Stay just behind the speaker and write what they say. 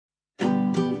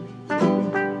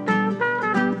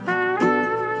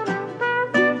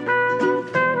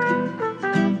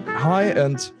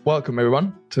and welcome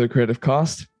everyone to the Creative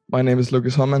Cast. My name is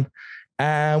Lucas Homman,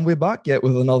 and we're back yet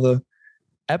with another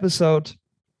episode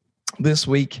this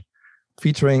week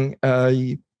featuring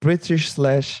a British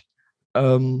slash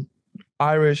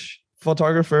Irish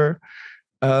photographer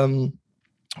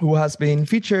who has been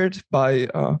featured by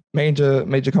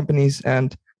major companies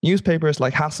and newspapers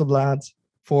like Hasselblad,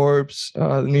 Forbes,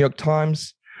 the New York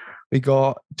Times. We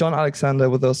got John Alexander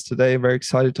with us today. Very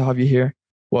excited to have you here.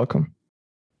 Welcome.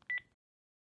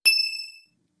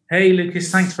 Hey, Lucas.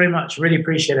 Thanks very much. Really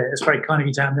appreciate it. It's very kind of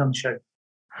you to have me on the show.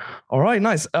 All right,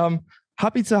 nice.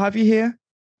 Happy to have you here.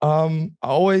 I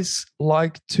always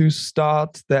like to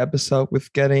start the episode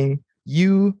with getting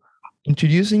you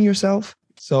introducing yourself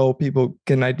so people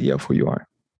get an idea of who you are.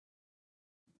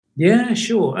 Yeah,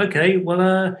 sure. Okay.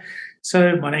 Well,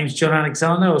 so my name's John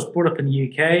Alexander. I was brought up in the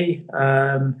UK.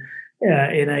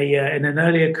 In an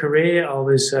earlier career, I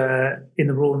was in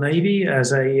the Royal Navy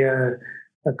as a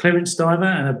clearance diver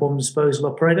and a bomb disposal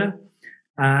operator.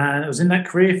 And I was in that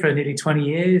career for nearly 20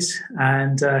 years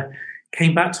and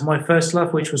came back to my first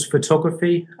love, which was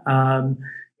photography, in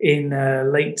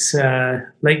mid to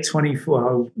late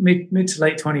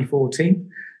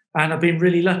 2014. And I've been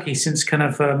really lucky since kind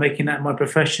of making that my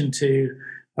profession to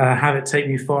have it take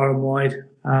me far and wide,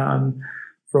 from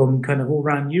kind of all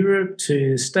around Europe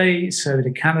to the States, over to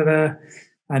Canada,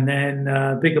 and then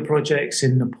bigger projects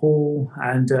in Nepal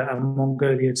and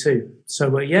Mongolia too.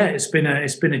 So yeah, it's been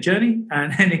a journey,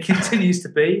 and it continues to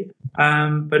be.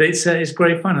 But it's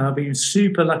great fun, and I've been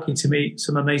super lucky to meet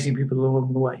some amazing people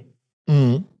along the way.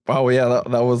 Wow, yeah,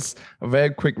 that was a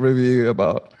very quick review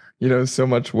about so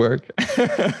much work.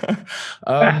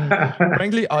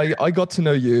 Frankly, I got to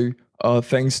know you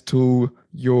thanks to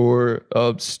your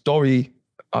story.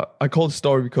 I call it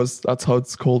story because that's how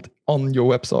it's called on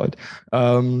your website.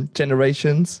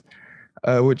 Generations,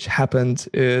 which happened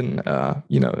in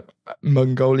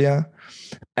Mongolia,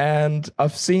 and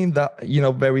I've seen that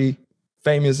very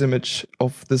famous image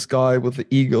of this guy with the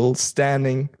eagle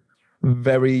standing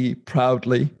very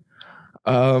proudly,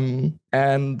 and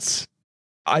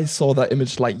I saw that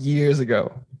image like years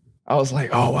ago. I was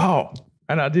like, oh wow,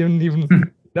 and I didn't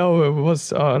even. No, it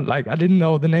was I didn't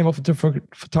know the name of the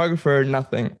photographer,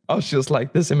 nothing. I was just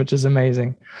like, this image is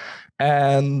amazing.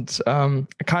 And I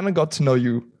kind of got to know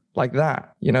you like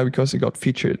that, because you got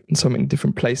featured in so many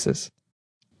different places.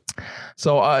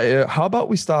 So how about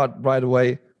we start right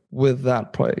away with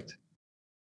that project?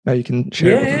 Now you can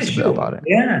share with us a bit about it.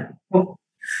 Yeah, well,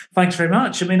 thanks very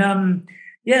much. I mean,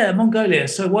 Mongolia.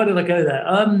 So why did I go there?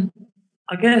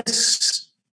 I guess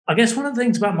one of the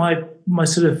things about my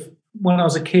sort of when I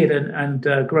was a kid and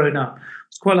growing up, I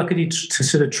was quite lucky to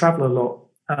sort of travel a lot.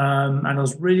 And I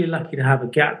was really lucky to have a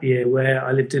gap year where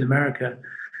I lived in America.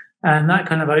 And that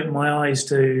kind of opened my eyes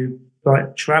to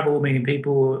like travel, meeting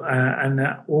people, and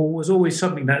that was always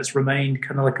something that's remained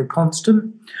kind of like a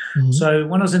constant. Mm-hmm. So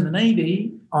when I was in the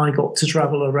Navy, I got to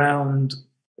travel around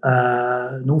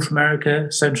North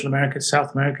America, Central America,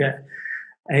 South America,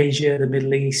 Asia, the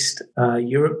Middle East,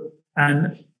 Europe.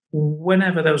 And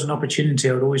whenever there was an opportunity,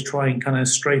 I would always try and kind of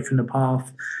stray from the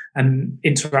path and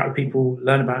interact with people,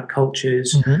 learn about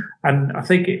cultures. Mm-hmm. And I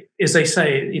think, as they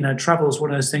say, travel is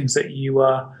one of those things that you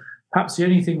are perhaps the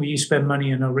only thing where you spend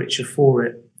money and are richer for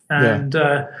it. And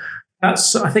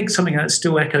that's, I think, something that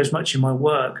still echoes much in my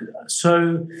work.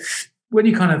 So when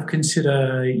you kind of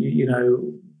consider,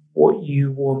 what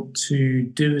you want to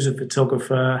do as a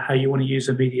photographer, how you want to use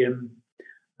a medium,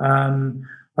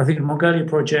 I think the Mongolia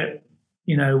project,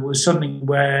 was something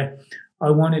where I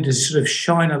wanted to sort of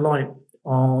shine a light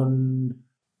on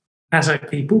Kazakh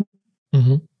people,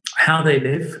 mm-hmm. how they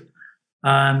live,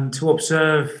 to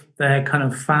observe their kind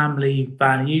of family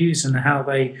values and how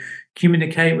they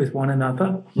communicate with one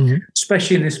another, mm-hmm.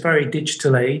 especially in this very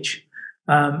digital age,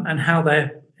 and how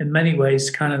they're in many ways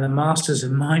kind of the masters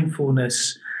of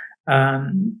mindfulness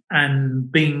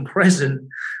and being present,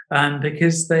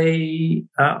 because they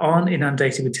aren't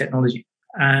inundated with technology.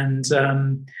 And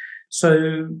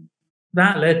so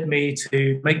that led me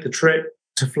to make the trip,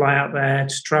 to fly out there,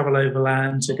 to travel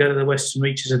overland, to go to the western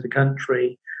reaches of the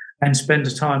country and spend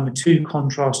a time with two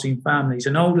contrasting families,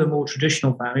 an older, more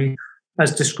traditional family,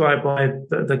 as described by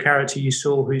the character you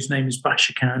saw, whose name is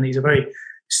Bashakan. He's a very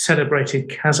celebrated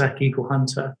Kazakh eagle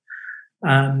hunter.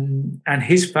 And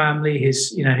his family,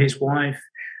 his wife,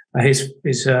 his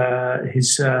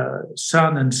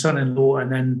son and son-in-law,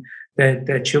 and then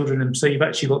their children. And so you've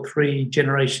actually got three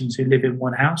generations who live in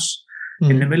one house,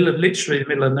 in the middle of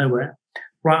nowhere,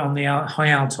 right on the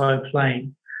high Altai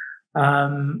plain.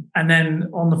 And then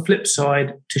on the flip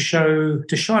side, to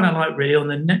shine a light really on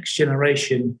the next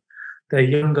generation they're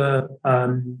younger,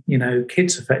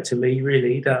 kids effectively,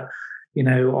 really, that,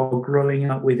 are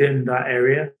growing up within that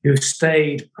area, who've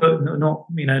stayed put, not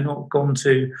gone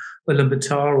to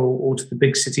Ulaanbaatar or to the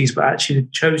big cities, but actually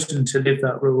chosen to live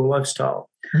that rural lifestyle.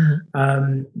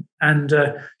 And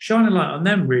shine a light on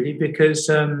them, really, because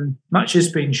much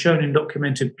has been shown and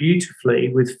documented beautifully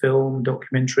with film,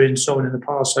 documentary, and so on in the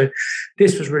past. So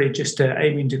this was really just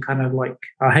aiming to kind of, like,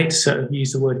 I hate to sort of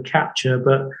use the word capture,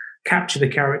 but capture the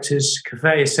characters,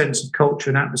 convey a sense of culture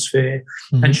and atmosphere,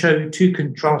 and show two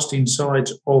contrasting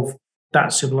sides of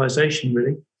that civilization,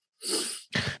 really.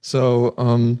 So,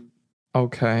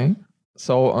 okay.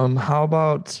 So, how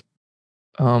about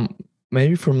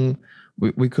maybe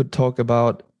we could talk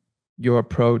about your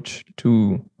approach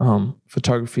to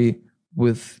photography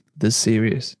with this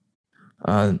series,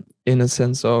 in a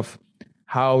sense of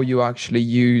how you actually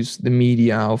use the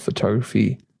media of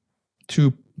photography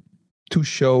to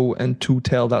show and to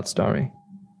tell that story.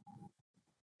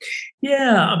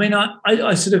 Yeah, I mean,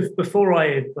 I sort of before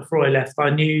I left, I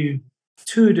knew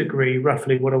to a degree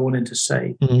roughly what I wanted to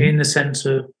say, in the sense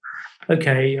of,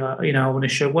 okay, I want to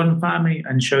show one family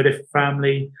and show a different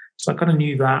family. So I kind of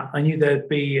knew that. I knew there'd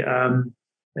be a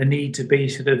need to be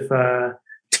sort of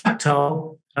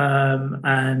tactile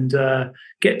and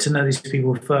get to know these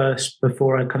people first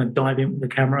before I kind of dive in with the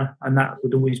camera, and that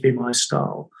would always be my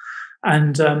style.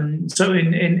 And so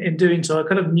in doing so, I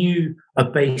kind of knew a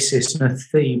basis and a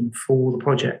theme for the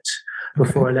project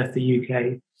before I left the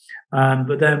UK.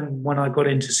 But then when I got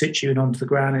into situ and onto the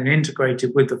ground and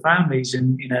integrated with the families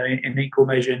in equal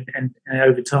measure and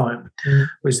over time,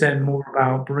 was then more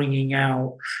about bringing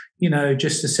out,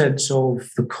 just a sense of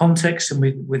the context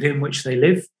and within which they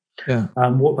live.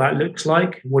 What that looks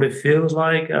like, what it feels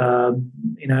like, an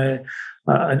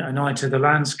eye to the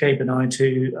landscape, an eye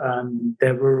to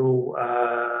their rural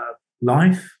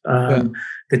life,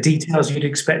 the details you'd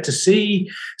expect to see,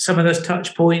 some of those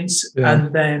touch points,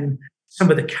 and then some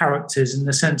of the characters in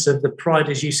the sense of the pride,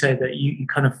 as you say, that you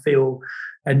kind of feel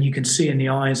and you can see in the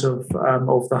eyes of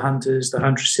the hunters, the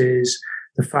huntresses,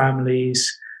 the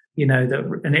families. It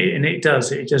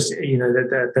just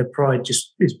their pride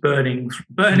just is burning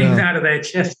out of their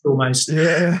chest almost.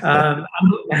 And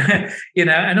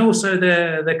also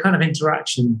the kind of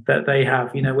interaction that they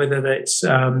have, whether it's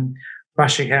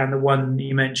Bashakan, the one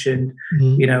you mentioned,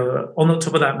 on the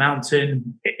top of that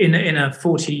mountain in a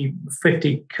 50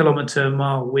 kilometer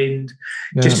mile wind,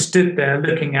 just stood there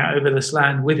looking out over this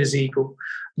land with his eagle,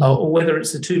 or whether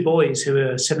it's the two boys who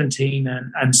are 17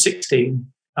 and 16,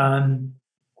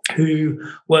 who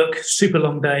work super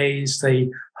long days.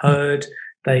 They herd,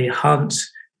 they hunt,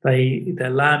 they're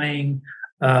lambing,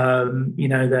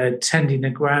 they're tending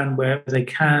the ground wherever they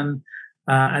can.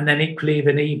 And then equally of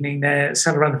an evening, they're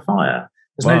sat around the fire.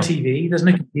 There's no TV, there's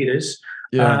no computers.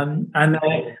 And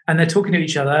they're talking to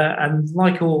each other. And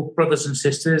like all brothers and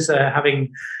sisters, they're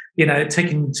having,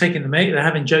 taking the mate, they're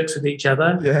having jokes with each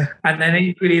other. And then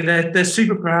equally, they're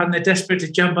super proud and they're desperate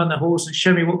to jump on the horse and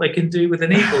show me what they can do with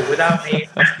an eagle without me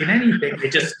asking anything. They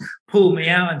just pull me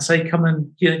out and say, come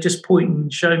and, just point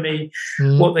and show me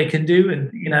what they can do.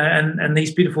 And, and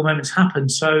these beautiful moments happen.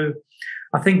 So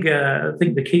I think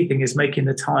the key thing is making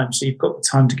the time. So you've got the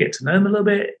time to get to know them a little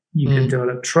bit. You can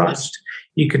develop trust.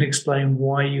 You can explain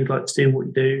why you'd like to do what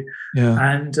you do.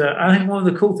 And I think one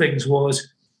of the cool things was,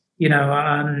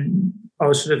 I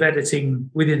was sort of editing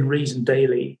within reason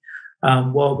daily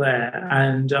while there,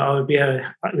 and I would be able,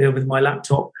 with my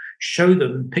laptop, show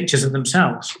them pictures of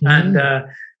themselves.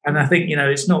 And I think,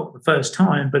 it's not the first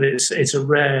time, but it's a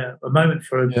rare moment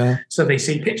for them. So they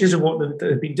see pictures of what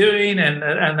they've been doing, and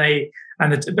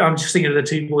I'm just thinking of the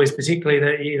two boys particularly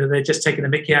that they're just taking the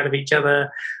mickey out of each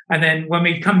other. And then when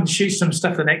we come and shoot some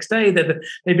stuff the next day,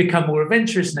 they become more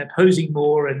adventurous and they're posing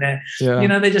more, and they're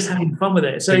they're just having fun with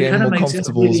it. So it kind of makes it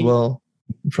really, as well.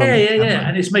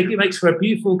 And it makes for a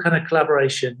beautiful kind of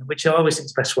collaboration, which I always think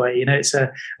is the best way. It's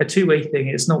a two-way thing.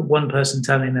 It's not one person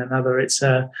telling another. It's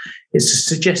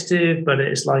suggestive, but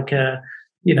it's like and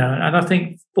I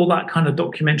think for that kind of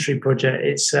documentary project,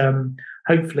 it's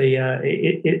hopefully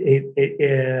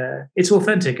it's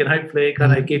authentic, and hopefully it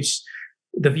kind of gives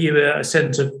the viewer a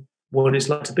sense of what it's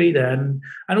like to be there. And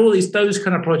all those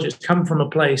kind of projects come from a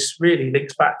place really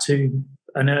links back to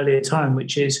an earlier time,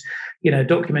 which is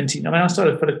documenting. I mean, I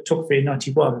started photography in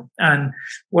 '91, and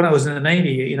when I was in the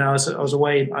Navy, I was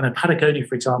away on Patagonia,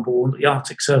 for example, or the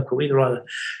Arctic Circle, either. I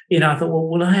thought, well,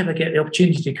 will I ever get the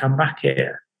opportunity to come back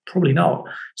here? Probably not.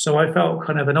 So I felt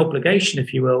kind of an obligation,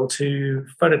 if you will, to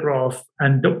photograph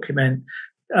and document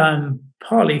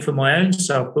partly for my own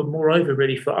self, but moreover,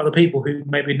 really for other people who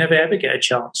maybe never ever get a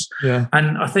chance. Yeah.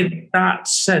 And I think that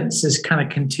sense has kind of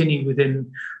continued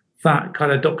within that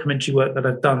kind of documentary work that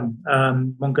I've done.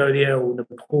 Mongolia or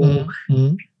Nepal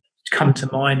come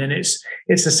to mind, and it's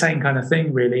the same kind of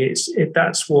thing, really.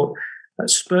 That's what that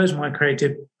spurs my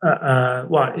creative.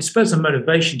 It spurs the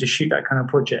motivation to shoot that kind of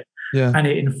project. Yeah. And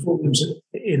it informs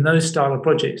in those style of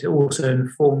projects. It also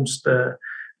informs the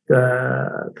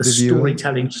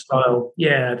storytelling style.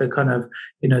 Yeah, the kind of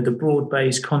the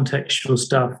broad-based contextual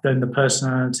stuff, then the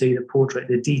personality, the portrait,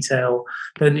 the detail,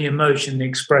 then the emotion, the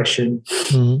expression.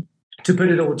 To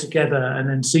put it all together and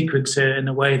then sequence it in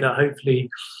a way that hopefully,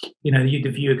 you,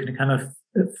 the viewer, can kind of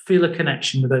feel a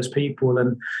connection with those people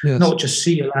and not just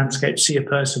see a landscape, see a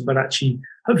person, but actually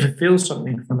hopefully feel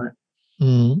something from it.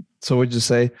 So would you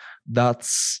say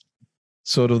that's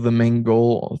sort of the main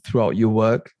goal throughout your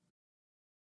work?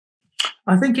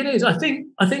 I think it is. I think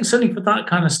certainly for that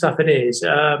kind of stuff it is.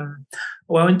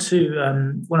 Well, I went to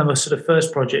one of my sort of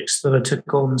first projects that I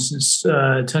took on since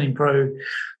turning pro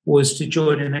was to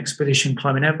join an expedition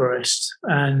climbing Everest,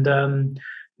 and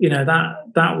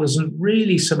that wasn't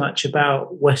really so much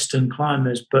about Western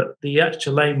climbers, but the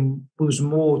actual aim was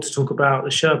more to talk about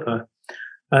the Sherpa.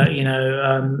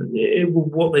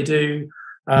 What they do,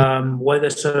 why they're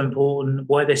so important,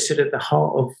 why they sit at the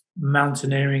heart of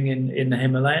mountaineering in the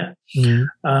Himalaya,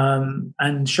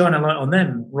 and shine a light on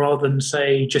them rather than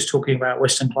say just talking about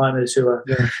Western climbers who are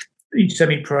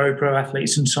semi-pro, pro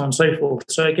athletes, and so on and so forth.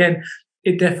 So again,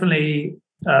 it definitely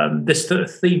this sort of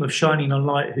theme of shining a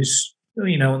light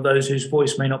on those whose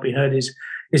voice may not be heard is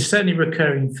certainly a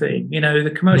recurring theme.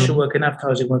 The commercial work and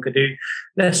advertising work I do,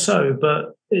 less so,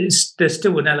 but there's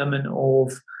still an element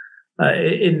of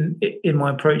in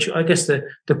my approach. I guess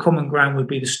the common ground would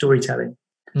be the storytelling.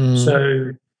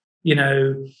 So,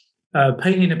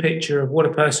 painting a picture of what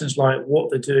a person's like,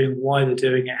 what they're doing, why they're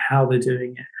doing it, how they're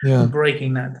doing it, and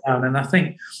breaking that down. And I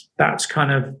think that's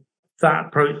kind of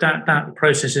that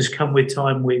process has come with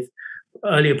time with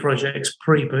earlier projects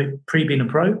pre being a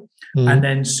pro, and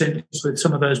then since with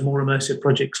some of those more immersive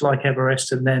projects like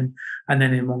Everest, and then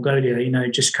in Mongolia,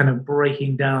 just kind of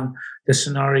breaking down the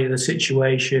scenario, the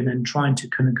situation, and trying to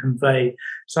kind of convey.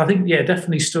 So I think,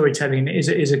 definitely storytelling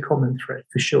is a common thread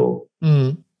for sure.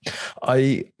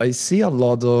 I see a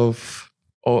lot of,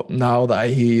 now that I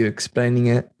hear you explaining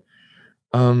it,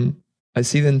 I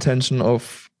see the intention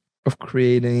of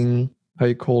creating, how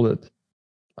you call it,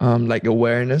 like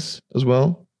awareness as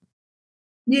well.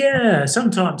 Yeah,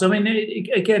 sometimes. I mean,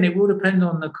 it will depend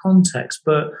on the context,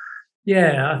 but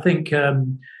I think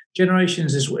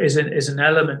generations is an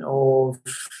element of,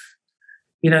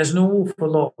 there's an awful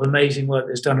lot of amazing work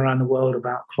that's done around the world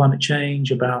about climate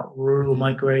change, about rural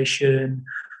migration,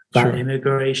 about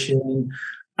immigration,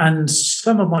 and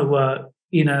some of my work,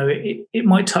 it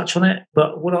might touch on it,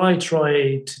 but what I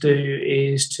try to do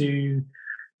is to,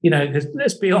 because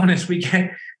let's be honest, we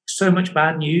get so much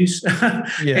bad news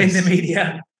in the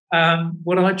media.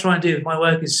 What I try and do with my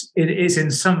work is in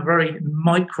some very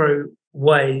micro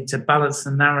way to balance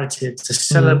the narrative, to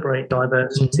celebrate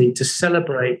diversity, to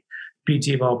celebrate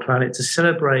beauty of our planet, to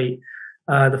celebrate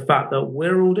the fact that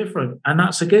we're all different, and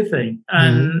that's a good thing.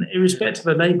 And irrespective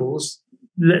of the labels,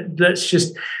 let's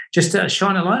just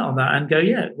shine a light on that and go,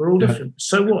 we're all different.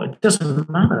 So what? It doesn't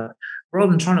matter. Rather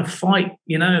than trying to fight,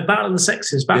 battle of the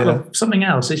sexes, battle of something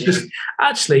else. It's just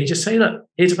actually just say, look,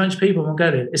 here's a bunch of people in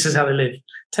Mongolia. This is how they live.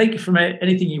 Take it from it.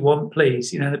 Anything you want,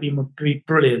 please. That'd be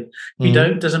brilliant. If you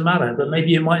don't, doesn't matter. But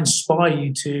maybe it might inspire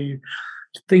you to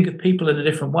think of people in a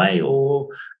different way, or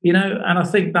and I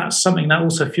think that's something that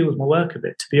also fuels my work a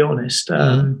bit, to be honest.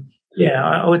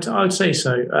 I would say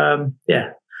so.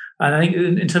 And I think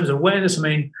in terms of awareness, I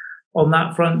mean, on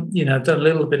that front, I've done a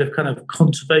little bit of kind of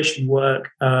conservation work,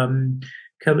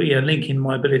 linking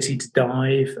my ability to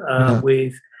dive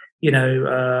with,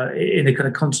 in the kind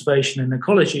of conservation and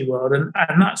ecology world.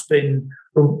 And that's been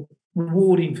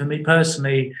rewarding for me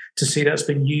personally to see that's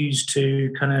been used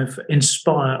to kind of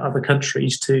inspire other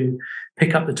countries to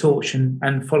pick up the torch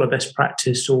and follow best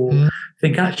practice, or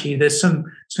think actually there's some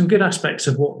good aspects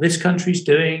of what this country's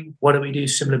doing. Why don't we do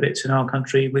similar bits in our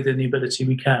country within the ability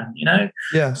we can,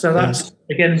 So that's,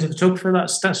 again, as a photographer,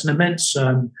 that's an immense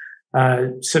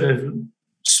sort of,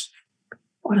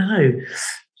 I don't know,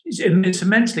 it's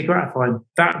immensely gratifying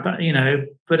that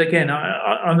but again,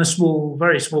 I'm a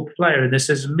very small player in this.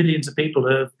 There's millions of people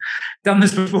who have done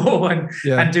this before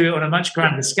and do it on a much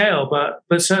grander scale,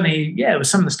 but certainly with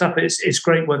some of the stuff it's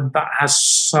great when that has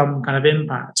some kind of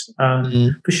impact,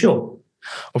 for sure.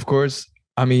 Of course.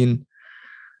 I mean,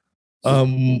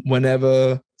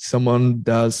 whenever someone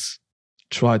does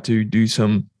try to do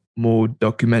some more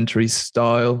documentary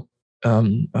style,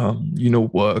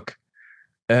 work,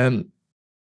 and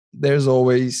there's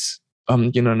always,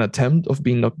 an attempt of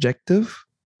being objective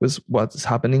with what's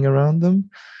happening around them,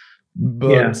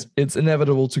 but it's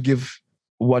inevitable to give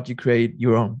what you create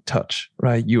your own touch,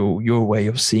 right? Your way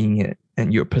of seeing it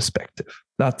and your perspective.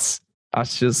 That's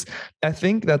just, I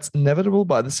think that's inevitable,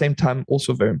 but at the same time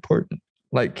also very important.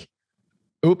 Like,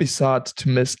 it would be sad to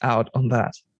miss out on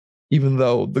that, even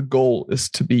though the goal is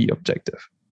to be objective.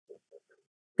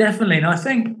 Definitely. And I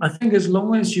think as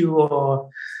long as you are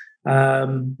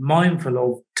mindful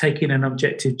of taking an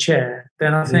objective chair,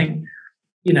 then I think,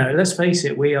 let's face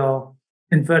it, we are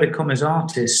inverted commas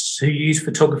artists who use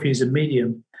photography as a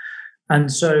medium.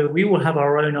 And so we will have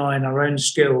our own eye and our own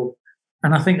skill.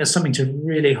 And I think that's something to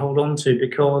really hold on to,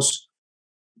 because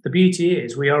the beauty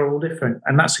is we are all different,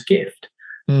 and that's a gift.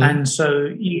 And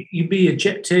so you be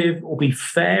objective or be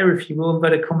fair, if you will,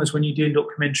 inverted commas, when you do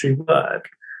documentary work.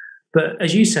 But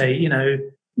as you say,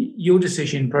 your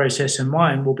decision process and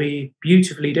mine will be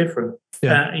beautifully different,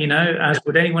 as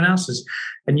would anyone else's.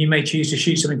 And you may choose to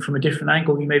shoot something from a different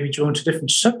angle. You may be drawn to a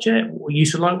different subject or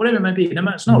use of light, whatever it may be. No,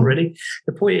 it's not really.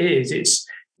 The point is,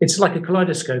 it's like a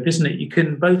kaleidoscope, isn't it? You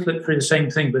can both look through the same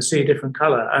thing but see a different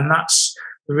color. And that's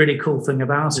the really cool thing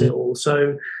about it all.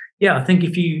 So, yeah, I think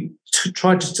if you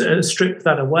try to strip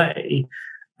that away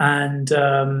and,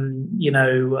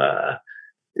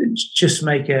 just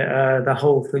make it the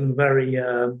whole thing very,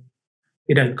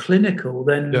 clinical,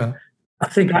 then I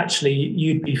think actually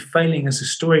you'd be failing as a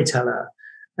storyteller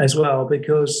as well,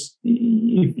 because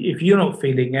if you're not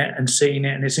feeling it and seeing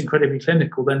it and it's incredibly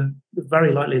clinical, then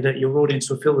very likely that your audience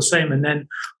will feel the same. And then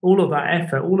all of that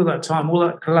effort, all of that time, all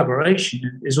that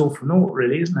collaboration is all for naught,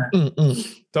 really, isn't it?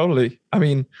 Totally. I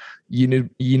mean,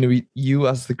 you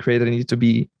as the creator need to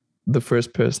be the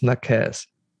first person that cares,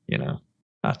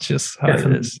 That's just how it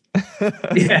is.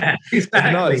 Yeah,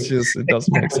 exactly. No, it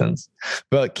doesn't make sense.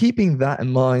 But keeping that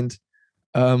in mind,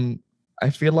 I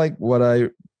feel like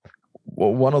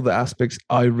one of the aspects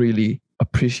I really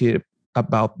appreciate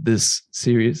about this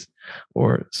series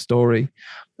or story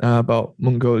about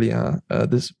Mongolia,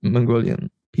 this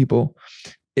Mongolian people,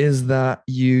 is that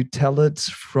you tell it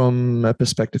from a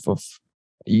perspective of,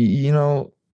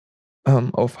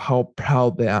 of how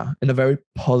proud they are in a very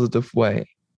positive way.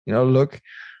 Look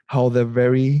how they're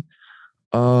very,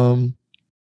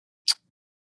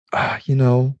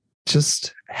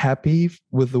 just happy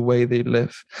with the way they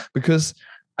live. Because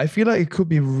I feel like it could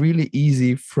be really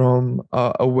easy from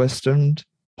a Western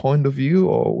point of view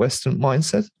or Western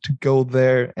mindset to go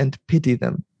there and pity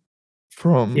them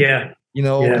from,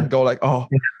 and go like, oh,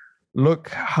 look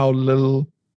how little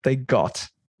they got,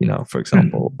 for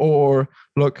example, or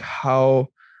look how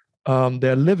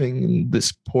they're living in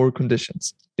these poor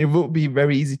conditions. It will be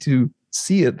very easy to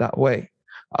see it that way,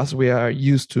 as we are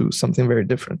used to something very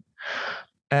different.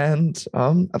 And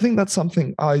I think that's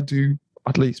something I do,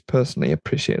 at least personally,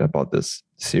 appreciate about this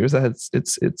series, that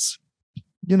it's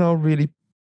really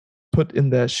put in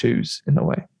their shoes in a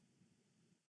way.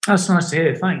 That's nice to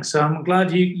hear. Thanks. I'm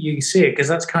glad you see it, because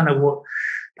that's kind of what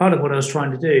part of what I was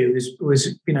trying to do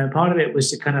was part of it was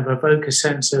to kind of evoke a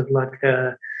sense of like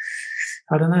I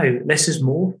don't know, less is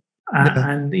more.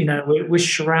 And we're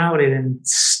shrouded in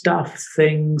stuff,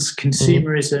 things,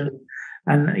 consumerism,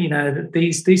 and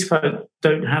these folk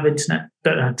don't have internet,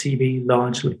 don't have TV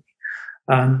largely.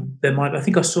 I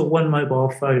think I saw one mobile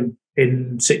phone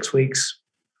in 6 weeks.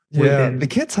 Yeah, the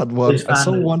kids had one. I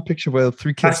saw one picture where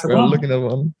 3 kids were looking at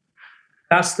one.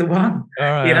 That's the one.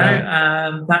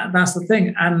 That's the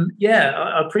thing. And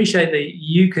I appreciate that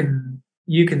you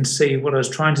can see what I was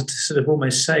trying to sort of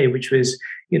almost say, which was,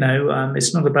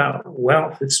 it's not about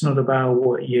wealth. It's not about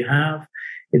what you have.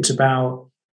 It's about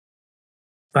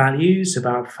values,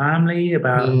 about family,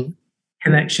 about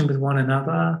connection with one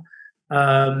another.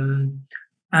 Come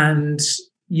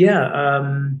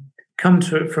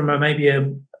to it from maybe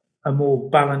a more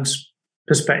balanced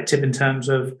perspective in terms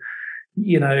of,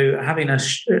 having a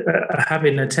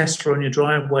tester on your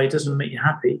driveway doesn't make you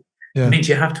happy. Yeah. It means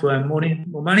you have to earn more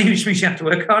money, which means you have to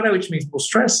work harder, which means more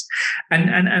stress,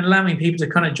 and allowing people to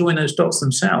kind of join those dots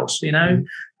themselves,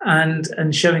 and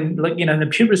showing, like, in the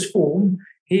purest form,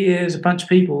 here's a bunch of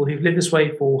people who've lived this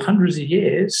way for hundreds of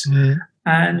years,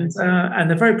 and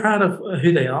they're very proud of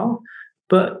who they are,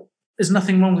 but there's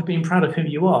nothing wrong with being proud of who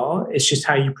you are. It's just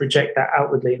how you project that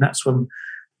outwardly, and that's when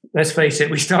let's face it,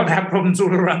 we start to have problems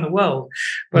all around the world.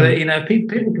 But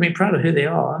people can be proud of who they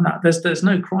are, and there's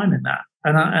no crime in that.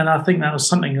 And I think that was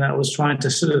something that I was trying to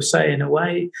sort of say in a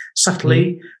way,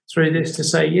 subtly through this, to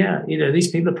say, these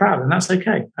people are proud, and that's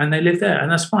okay, and they live there,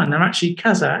 and that's fine. They're actually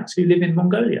Kazakhs who live in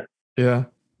Mongolia. Yeah.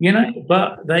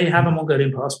 But they have a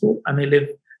Mongolian passport, and they live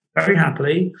very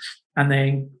happily, and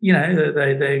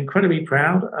they're incredibly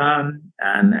proud,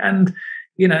 and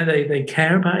they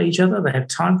care about each other. They have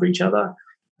time for each other.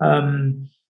 They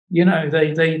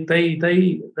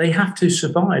have to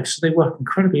survive, so they work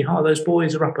incredibly hard. Those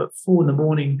boys are up at 4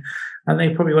 a.m, and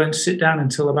they probably won't sit down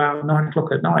until about 9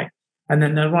 o'clock at night, and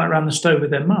then they're right around the stove with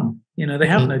their mum. They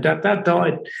have no dad. Dad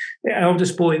died. The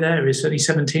eldest boy there is only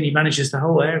 17. He manages the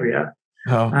whole area,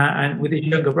 and with his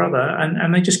younger brother,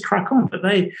 and they just crack on. But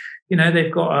they've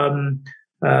got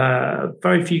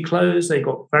very few clothes. They've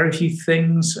got very few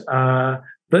things.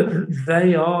 But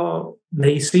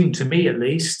they seem to me, at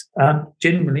least,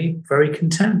 genuinely very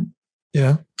content.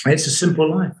 Yeah. It's a simple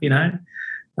life,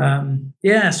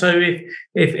 So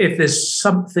if there's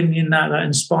something in that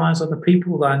inspires other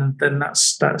people, then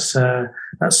that's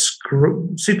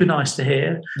super nice to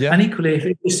hear. Yeah. And equally, if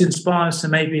it just inspires to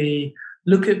maybe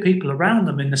look at people around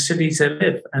them in the cities they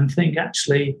live and think,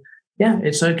 actually,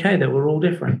 it's okay that we're all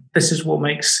different. This is what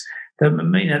makes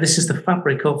this is the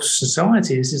fabric of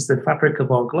society. This is the fabric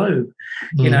of our globe.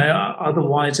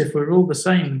 Otherwise, if we're all the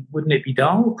same, wouldn't it be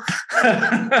dull?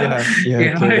 That's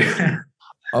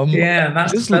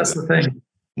the thing.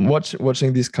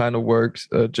 Watching these kind of works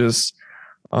it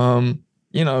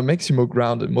makes you more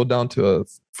grounded, more down to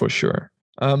earth, for sure.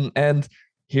 And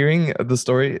hearing the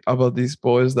story about these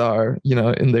boys that are,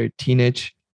 in their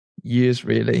teenage years,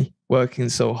 really working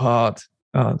so hard,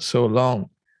 so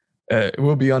long. It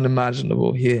will be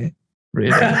unimaginable here,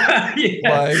 really.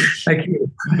 Thank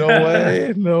you.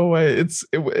 No way.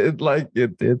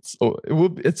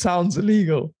 It sounds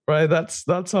illegal, right? That's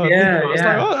how I think. It's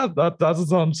like, that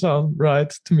doesn't sound right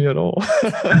to me at all.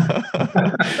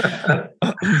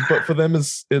 But for them,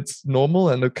 it's normal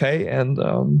and okay,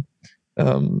 and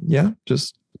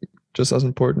just as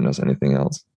important as anything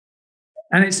else.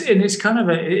 And it's kind of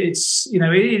it is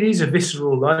a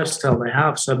visceral lifestyle they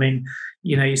have. So I mean,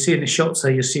 you see in the shots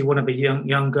there, you see one of a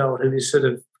young girl who is sort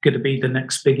of going to be the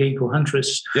next big eagle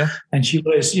huntress. Yeah. And she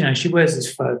wears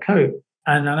this fur coat.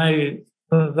 And I know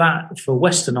that for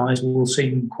Western eyes will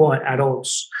seem quite at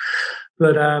odds.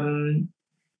 But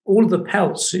all of the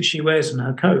pelts that she wears in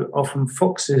her coat are from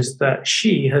foxes that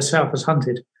she herself has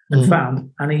hunted and found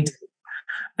and eaten.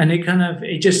 And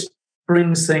it just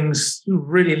brings things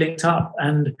really linked up.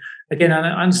 And again,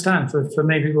 I understand for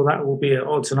many people that will be at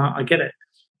odds, and I get it.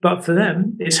 But for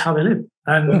them, it's how they live,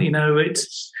 and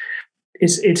it's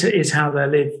how they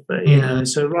live. But,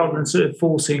 so rather than sort of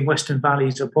forcing Western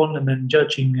values upon them and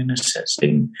judging and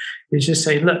assessing, it's just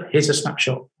saying, look, here's a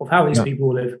snapshot of how these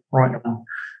people live right now.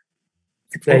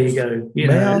 There you go. May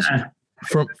I ask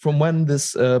from when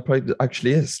this project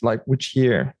actually is? Like which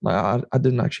year? Like I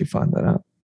didn't actually find that out.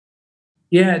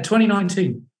 Yeah,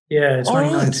 2019. Yeah,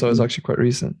 2019. Right. So it's actually quite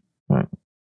recent. Right.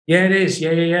 Yeah, it is.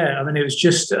 Yeah. I mean, it was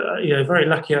just very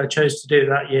lucky I chose to do it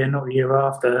that year, not the year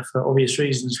after, for obvious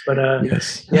reasons. But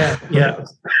yes, yeah.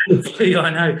 I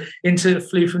know.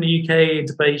 Flew from the UK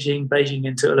into Beijing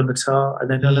into Ulaanbaatar, and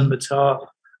then Ulaanbaatar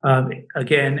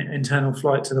again internal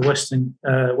flight to the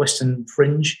western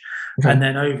fringe, and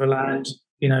then overland,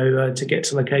 to get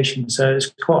to location. So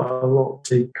it's quite a lot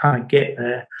to kind of get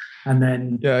there. And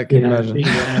then I can imagine.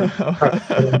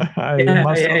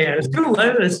 It's cool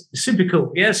though. It's super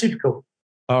cool. Yeah, super cool.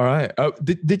 All right.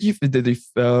 Did you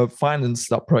finance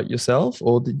that project yourself,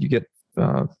 or did you get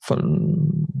was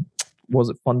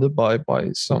it funded by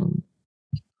some?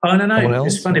 Oh no,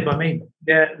 it's funded by me.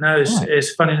 Yeah, no,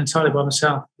 it's funded entirely by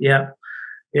myself. Yeah.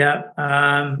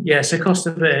 So cost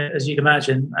of it, as you'd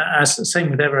imagine, same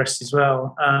with Everest as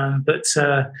well. I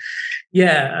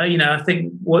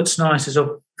think what's nice is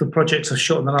of the projects I've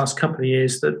shot in the last couple of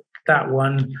years, that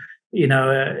one,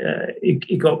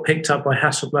 it got picked up by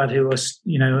Hasselblad, who was,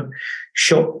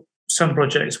 shot some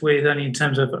projects with only in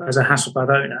terms of as a Hasselblad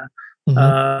owner.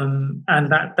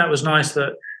 And that was nice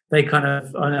that they kind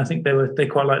of, and I think they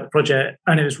quite liked the project,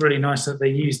 and it was really nice that they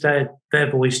used their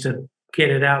voice to get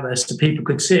it out there so people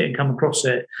could see it and come across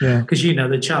it. Because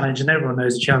the challenge, and everyone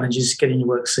knows the challenge is getting your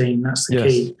work seen. That's the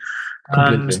key.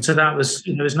 So that was,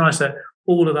 it was nice that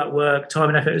all of that work, time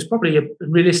and effort, it was probably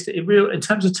in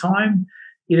terms of time.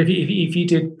 If you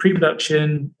did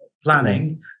pre-production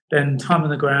planning, then time on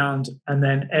the ground, and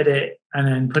then edit, and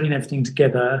then putting everything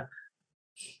together.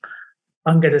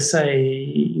 I'm going to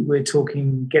say we're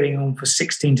talking getting on for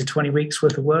 16 to 20 weeks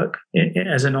worth of work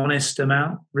as an honest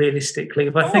amount, realistically.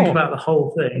 If I think about the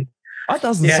whole thing. That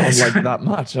doesn't sound like that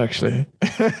much, actually.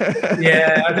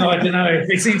 Yeah, I don't know.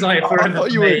 It seems like forever. I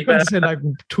thought you were going to say like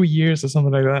 2 years or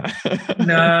something like that.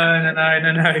 No.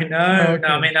 Okay. No.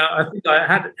 I mean, I think I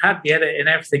had the edit and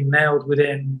everything nailed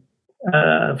within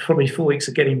probably 4 weeks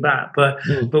of getting back. But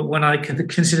when I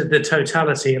consider the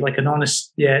totality, like an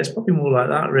honest, it's probably more like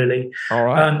that, really. All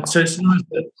right. So it's nice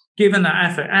that given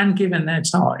that effort and given their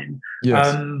time,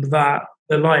 that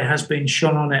the light has been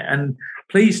shone on it, and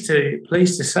pleased to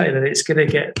say that it's going to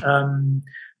get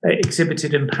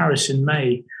exhibited in Paris in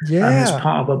May. As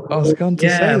part of a, I was going to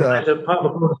say that. As part of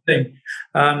a broader thing.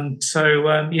 It's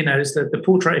the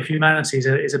Portrait of Humanity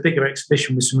is a bigger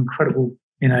exhibition with some incredible,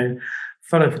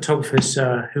 fellow photographers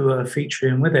who are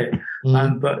featuring with it.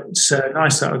 But it's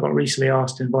nice that I got recently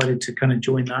invited to kind of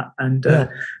join that and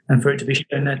for it to be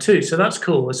shown there too. So that's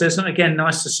cool. So it's again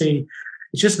nice to see.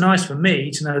 It's just nice for me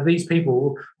to know these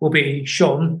people will be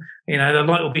shone, the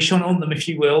light will be shone on them, if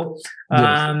you will,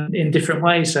 in different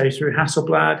ways. So through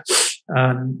Hasselblad,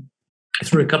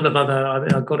 through a couple of other,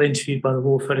 I got interviewed by the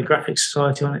Royal Photographic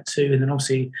Society on it too, and then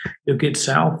obviously your good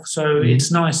self. So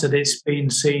it's nice that it's been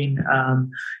seen,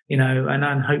 and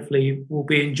then hopefully will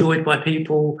be enjoyed by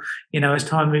people, as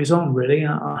time moves on, really.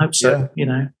 I hope so,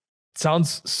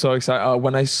 Sounds so exciting.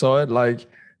 When I saw it, like,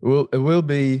 it will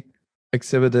be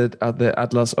exhibited at the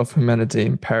Atlas of Humanity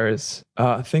in Paris.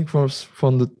 I think from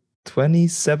the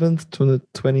 27th to the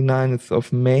 29th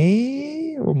of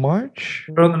May or March.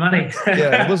 We're on the money.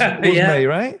 It was May,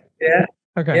 right? Yeah.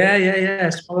 Okay. Yeah.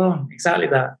 Spot on. Exactly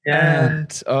that. Yeah.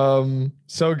 And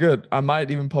so good. I might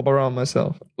even pop around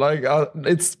myself. Like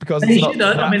it's because it's not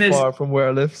that far from where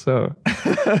I live. So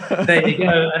there you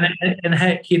go. And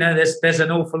heck, there's an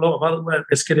awful lot of other work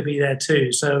that's going to be there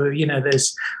too. So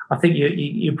I think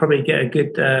you probably get a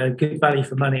good value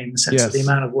for money in the sense of the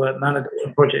amount of work, amount of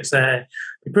different projects there.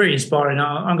 It's pretty inspiring.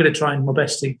 I'm going to try my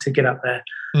best to get up there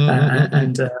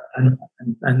and take a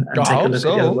look at the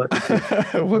other work.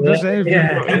 What was that?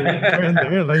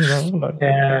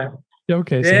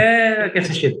 Okay. Yeah, I guess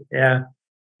I should. Yeah.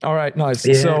 All right. Nice.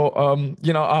 Yeah. So,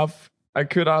 I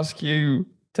could ask you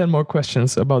 10 more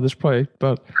questions about this project,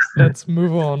 but let's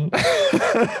move on.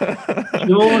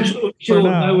 Sure.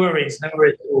 No worries at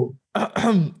all.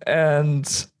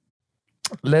 And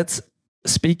let's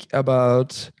speak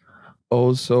about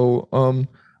also.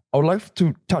 I would like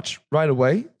to touch right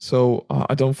away, so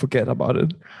I don't forget about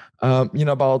it.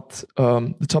 About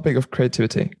the topic of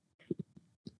creativity.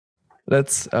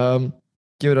 Let's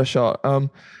give it a shot. I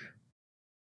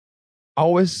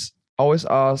always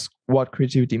ask what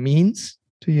creativity means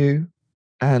to you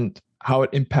and how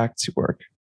it impacts your work.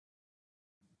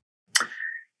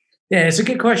 Yeah, it's a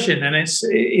good question, and it's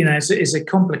a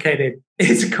complicated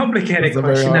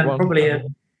question, and probably a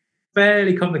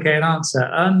fairly complicated answer.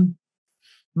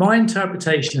 My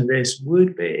interpretation of this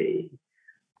would be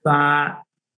that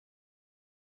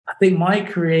I think my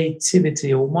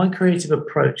creativity or my creative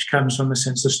approach comes from a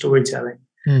sense of storytelling.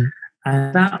 And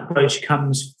that approach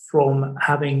comes from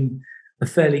having a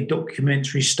fairly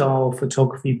documentary style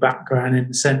photography background in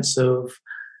the sense of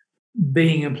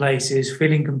being in places,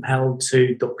 feeling compelled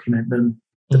to document them,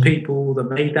 the people that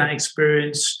made that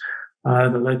experience,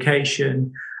 the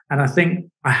location. And I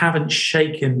think I haven't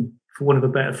shaken, for want of a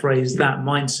better phrase, that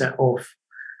mindset off.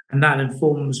 And that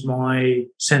informs my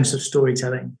sense of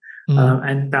storytelling.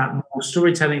 And that more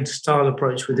storytelling style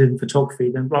approach within photography,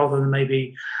 than rather than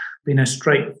maybe being a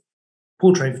straight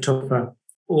portrait photographer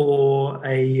or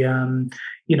a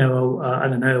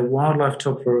wildlife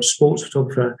photographer or a sports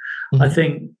photographer. I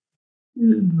think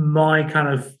my kind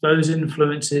of those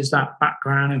influences, that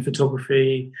background in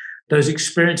photography, those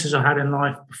experiences I had in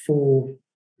life before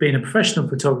being a professional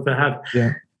photographer have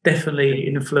definitely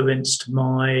influenced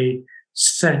my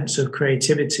sense of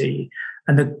creativity.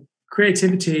 And the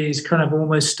creativity is kind of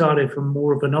almost started from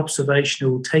more of an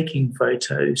observational taking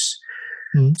photos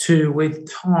to, with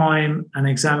time and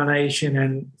examination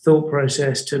and thought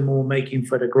process, to more making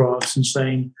photographs and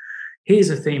saying, here's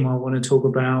a theme I want to talk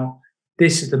about.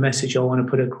 This is the message I want to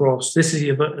put across. This is the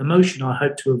emotion I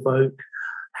hope to evoke.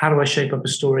 How do I shape up a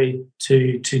story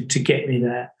to get me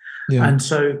there? Yeah. And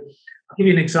so I'll give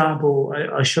you an example.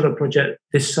 I shot a project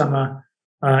this summer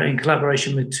in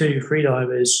collaboration with two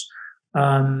freedivers,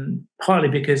 partly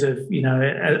because of,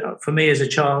 for me as a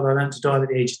child, I learned to dive at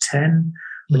the age of 10.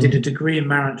 I did a degree in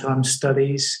maritime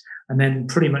studies and then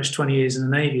pretty much 20 years in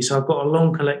the Navy. So I've got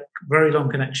a very long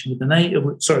connection with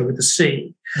the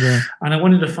sea. Yeah. And I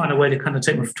wanted to find a way to kind of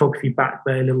take my photography back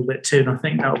there a little bit too. And I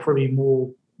think that will probably be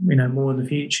more more in the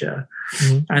future.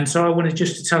 Mhm. And so I wanted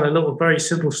just to tell a little, very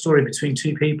simple story between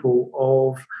two people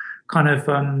of kind of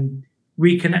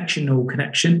reconnection or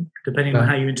connection, depending on Yeah.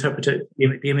 how you interpret it,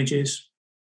 the images,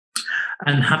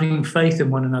 and having faith in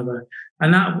one another.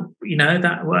 And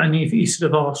and if you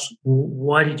sort of ask,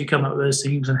 why did you come up with those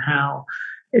things and how?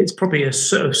 It's probably a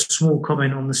sort of small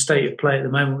comment on the state of play at the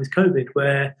moment with COVID,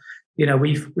 where,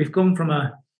 we've gone from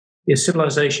a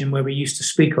civilization where we used to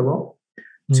speak a lot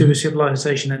to Mhm. a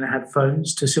civilization that had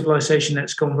phones, to a civilization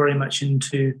that's gone very much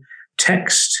into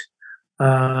text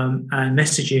and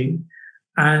messaging.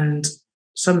 And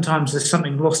sometimes there's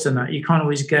something lost in that. You can't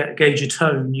always gauge a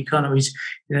tone. You can't always,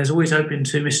 there's always open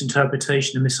to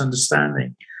misinterpretation and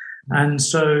misunderstanding. And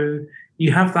so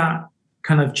you have that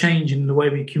kind of change in the way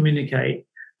we communicate.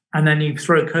 And then you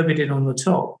throw COVID in on the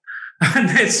top. And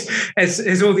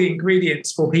there's all the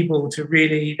ingredients for people to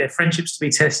really, their friendships to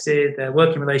be tested, their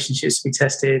working relationships to be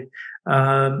tested,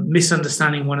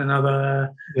 misunderstanding one another,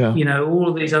 Yeah. all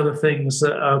of these other things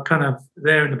that are kind of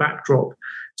there in the backdrop.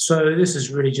 So this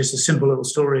is really just a simple little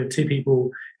story of two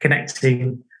people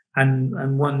connecting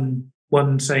and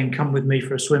one saying, come with me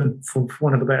for a swim, for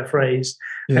want of a better phrase,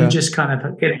 Yeah. and just kind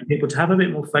of getting people to have a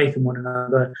bit more faith in one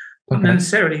another, not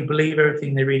necessarily believe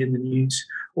everything they read in the news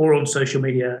or on social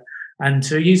media, and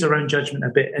to use their own judgment a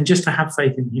bit, and just to have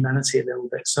faith in humanity a little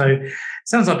bit. So it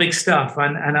sounds like big stuff,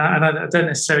 and I don't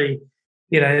necessarily,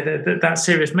 that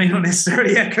series may not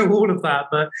necessarily echo all of that,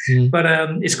 but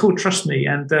it's called Trust Me,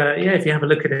 and if you have a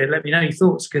look at it, let me know your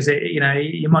thoughts, because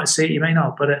you might see it, you may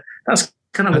not, but that's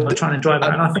kind of what we're trying to drive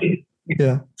at. And I think,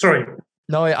 sorry.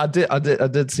 No, I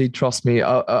did see Trust Me.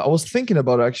 I was thinking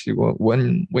about it actually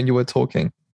when you were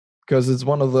talking, because it's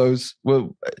one of those.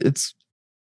 Well, it's,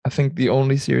 I think, the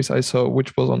only series I saw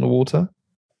which was on the water.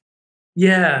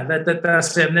 Yeah,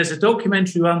 that's it. And there's a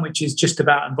documentary one which is just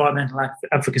about environmental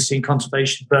advocacy and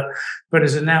conservation, but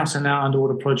as an out and out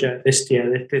underwater project this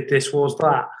year, this was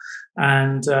that.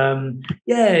 And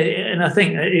and I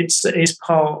think it's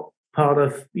part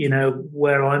of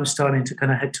where I'm starting to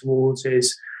kind of head towards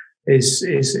is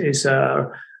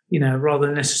rather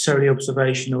than necessarily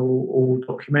observational or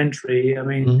documentary. I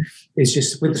mean, it's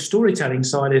just with the storytelling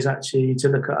side is actually to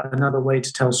look at another way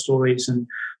to tell stories, and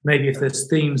maybe if there's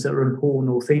themes that are important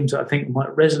or themes that I think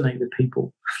might resonate with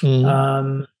people.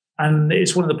 And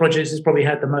it's one of the projects that's probably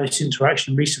had the most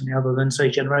interaction recently, other than, say,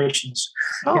 Generations.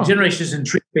 Generations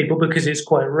intrigue people because it's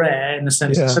quite rare in the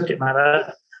sense of subject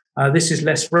matter. This is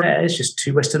less rare. It's just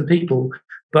two Western people.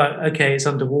 But, okay, it's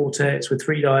underwater. It's with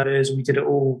three divers. We did it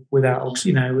all without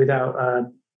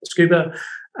scuba.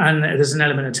 And there's an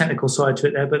element of technical side to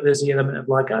it there, but there's the element of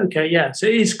like, okay, yeah. So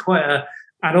it is quite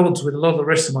at odds with a lot of the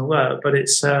rest of my work, but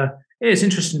it's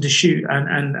interesting to shoot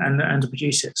and to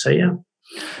produce it. So, yeah.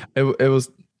 It was,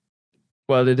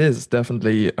 well, it is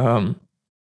definitely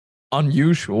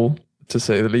unusual, to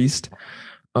say the least.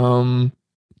 And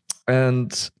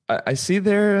I see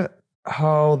there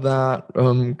how that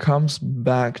comes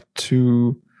back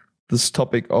to this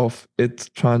topic of it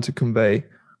trying to convey,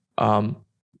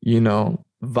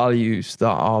 values that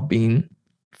are being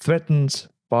threatened,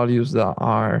 values that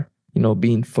are,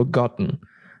 being forgotten.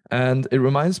 And it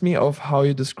reminds me of how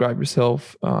you describe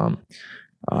yourself, in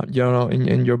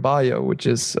your bio, which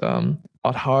is,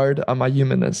 at heart, I'm a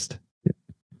humanist.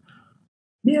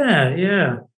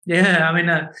 Yeah. I mean,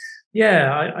 I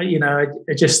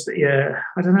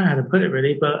don't know how to put it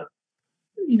really, but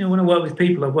when I work with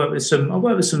people, I've worked with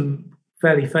some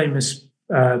fairly famous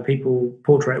people,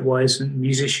 portrait-wise, and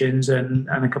musicians, and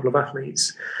a couple of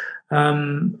athletes,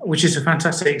 which is a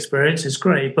fantastic experience. It's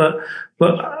great, but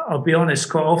I'll be honest,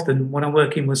 quite often when I'm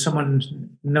working with someone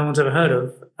no one's ever heard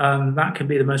of, that can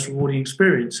be the most rewarding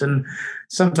experience. And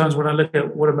sometimes when I look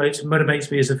at what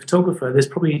motivates me as a photographer, there's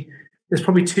probably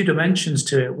two dimensions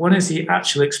to it. One is the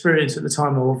actual experience at the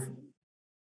time of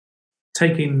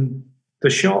taking the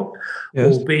shot,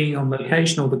 or being on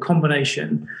location, or the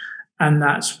combination, and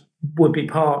would be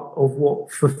part of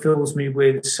what fulfills me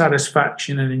with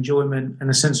satisfaction and enjoyment and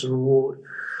a sense of reward.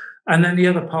 And then the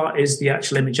other part is the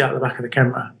actual image out the back of the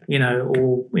camera,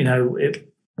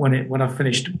 when I've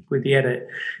finished with the edit,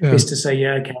 is to say,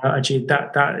 okay, actually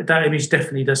that image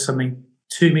definitely does something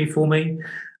to me, for me.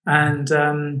 And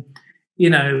but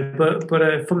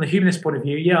from the humanist point of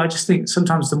view, I just think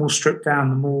sometimes the more stripped down,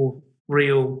 the more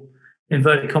real,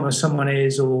 inverted commas, someone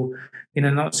is, or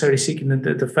not necessarily seeking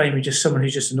the fame, of just someone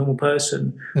who's just a normal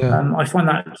person. I find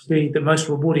that to be the most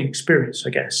rewarding experience, I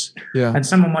guess. And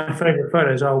some of my favorite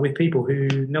photos are with people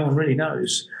who no one really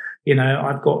knows.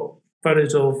 I've got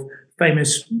photos of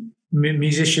famous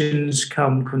musicians,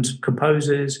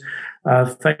 composers,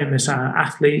 famous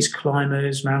athletes,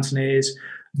 climbers, mountaineers,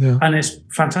 Yeah. And it's a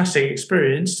fantastic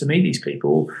experience to meet these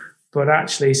people. But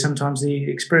actually, sometimes the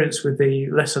experience with the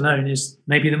lesser known is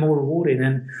maybe the more rewarding.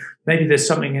 And maybe there's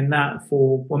something in that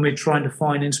for when we're trying to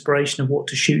find inspiration of what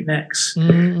to shoot next,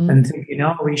 and thinking,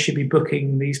 oh, we should be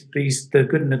booking these the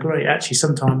good and the great. Actually,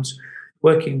 sometimes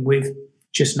working with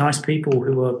just nice people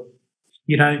who are,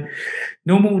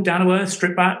 normal, down to earth,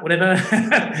 strip back, whatever,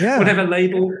 whatever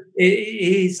label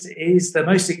is the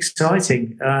most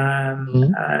exciting,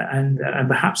 and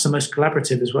perhaps the most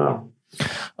collaborative as well.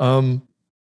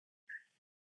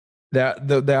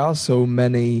 There are so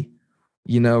many,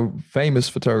 famous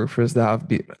photographers that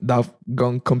have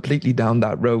gone completely down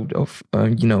that road of,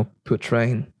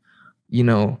 portraying,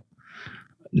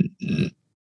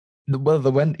 well, they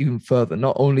went even further.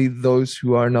 Not only those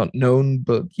who are not known,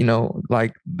 but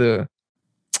like the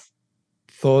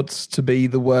thoughts to be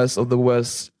the worst of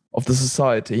the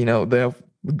society. They have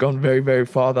gone very, very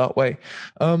far that way.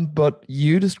 But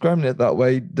you describing it that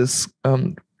way, this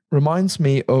reminds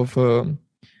me of a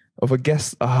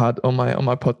guest I had on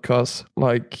my podcast,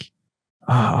 like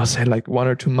I'll say like 1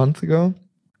 or 2 months ago.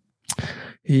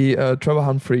 Trevor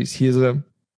Humphreys. He is a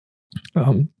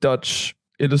Dutch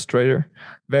illustrator,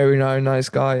 very nice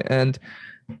guy, and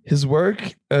his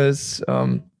work is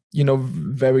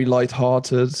very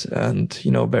light-hearted and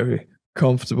very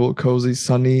comfortable, cozy,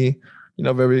 sunny,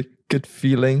 very good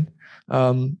feeling,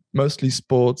 mostly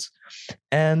sports.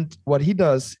 And what he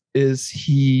does is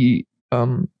he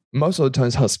most of the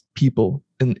times has people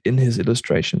in his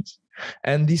illustrations,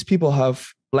 and these people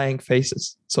have blank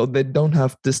faces, so they don't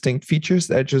have distinct features.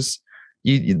 They're just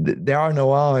there are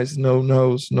no eyes, no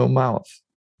nose, no mouth.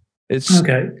 It's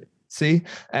okay. See,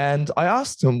 and I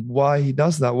asked him why he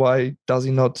does that. Why does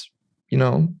he not,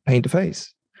 paint a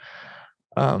face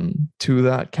to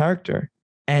that character?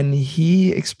 And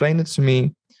he explained it to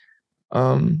me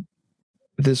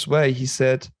this way. He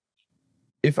said,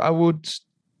 if I would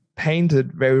paint it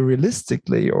very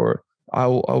realistically, or I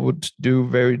would do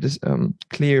very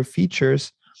clear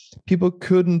features, people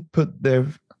couldn't put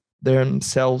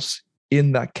themselves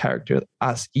in that character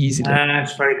as easily.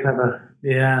 That's very clever.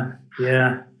 Yeah.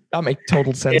 That makes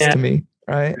total sense to me,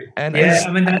 right? And that's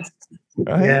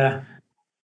right? Yeah.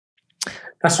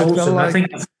 That's awesome. Like, I think.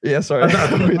 Sorry.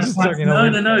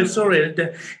 No. Sorry.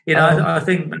 I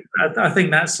think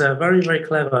that's very, very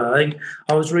clever. I think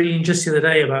I was reading just the other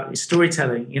day about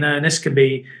storytelling. And this could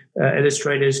be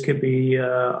illustrators, could be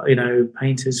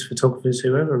painters, photographers,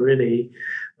 whoever really.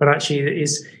 But actually, it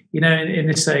is in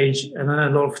this age, and I know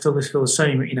a lot of photographers feel the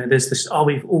same. There's this. Oh,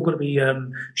 we've all got to be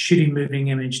shooting moving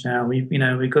image now.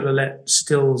 We've got to let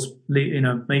stills,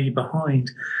 maybe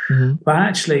behind. Mm-hmm. But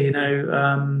actually,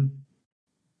 in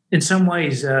some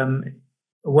ways, a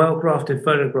well-crafted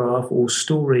photograph or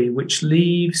story which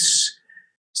leaves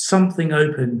something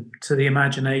open to the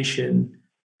imagination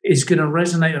is going to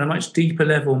resonate on a much deeper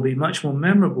level and be much more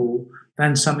memorable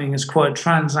than something that's quite a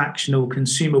transactional,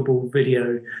 consumable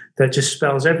video that just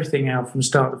spells everything out from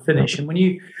start to finish. And when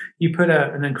you put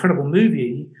an incredible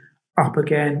movie up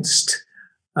against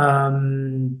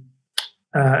an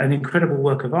incredible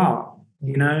work of art,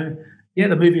 the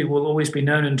movie will always be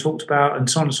known and talked about and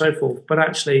so on and so forth. But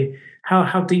actually,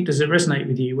 how deep does it resonate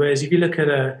with you? Whereas if you look at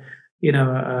a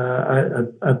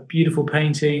beautiful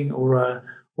painting or a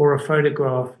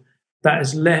photograph that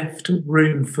has left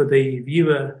room for the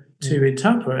viewer to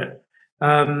interpret,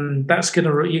 you're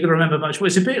gonna remember much more.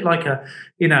 It's a bit like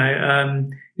you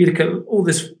look at all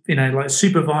this, like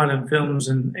super violent films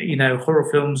and horror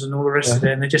films and all the rest of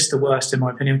it, and they're just the worst in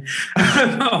my opinion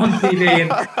on TV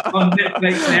and on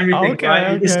Netflix and everything. Okay,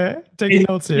 right? okay. Taking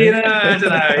notes here. I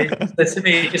don't know. To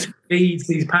me, it just feeds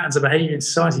these patterns of behaviour in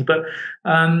society. But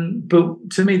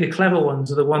to me, the clever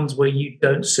ones are the ones where you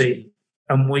don't see.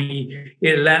 And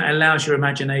it allows your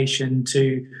imagination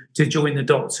to join the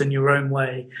dots in your own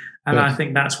way. And I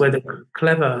think that's where the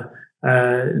clever,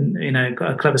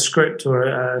 a clever script or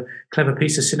a clever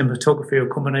piece of cinematography or a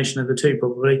combination of the two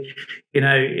probably,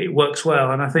 it works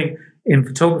well. And I think in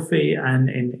photography and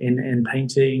in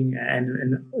painting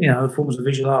and forms of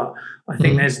visual art, I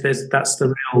think that's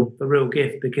the real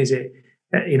gift, because it,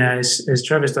 as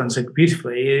Trevor's done so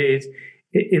beautifully,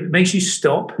 it makes you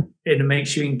stop, it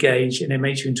makes you engage, and it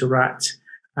makes you interact.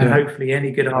 And hopefully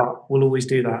any good art will always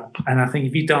do that. And I think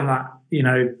if you've done that,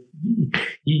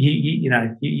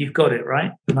 you've got it,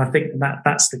 right? And I think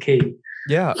that's the key.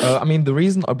 Yeah. The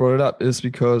reason I brought it up is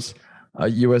because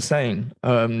you were saying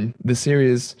the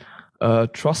series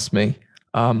Trust Me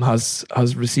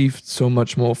has received so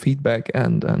much more feedback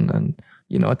and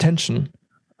attention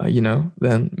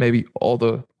than maybe all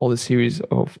the series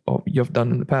of you've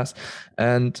done in the past.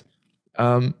 And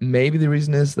maybe the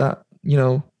reason is that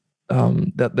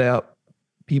that there are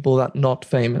people that not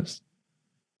famous,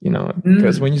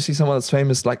 because when you see someone that's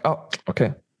famous, like, oh,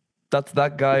 okay, that's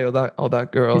that guy or that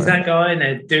girl. Is that guy, and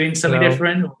they're doing something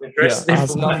different, or they're dressed it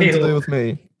has nothing to do with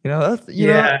me.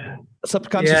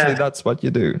 Subconsciously, that's what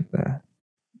you do. Maybe.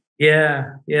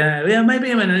 I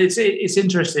mean, it's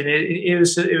interesting. It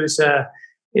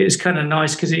was kind of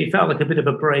nice because it felt like a bit of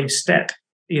a brave step,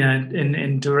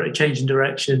 in changing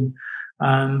direction.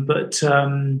 It's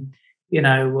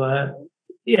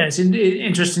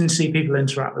interesting to see people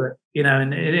interact with it,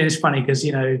 and it's funny because,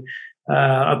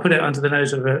 I put it under the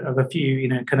nose of a few,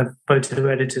 kind of photo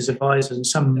editors, advisors, and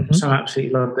some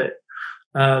absolutely loved it.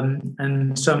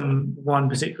 And one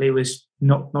particularly was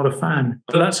not a fan,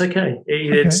 but that's okay.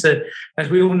 It's as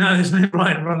we all know, there's no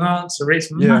right and wrong answer.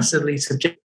 It's massively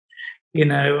subjective. Do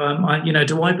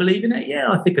I believe in it?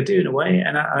 Yeah, I think I do in a way.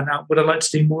 And would I like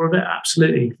to do more of it?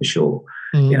 Absolutely, for sure.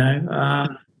 We'll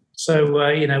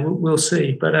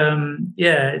see. But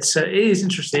it is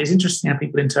interesting. It's interesting how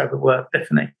people interpret work.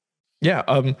 Definitely. Yeah.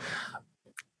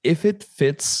 If it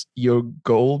fits your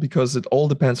goal, because it all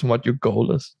depends on what your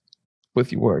goal is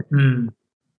with your work.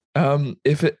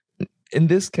 If it, in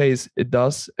this case, it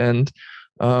does, and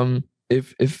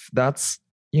if that's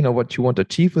what you want to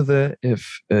achieve with it,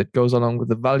 if it goes along with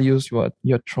the values what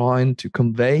you're trying to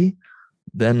convey,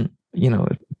 then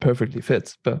it perfectly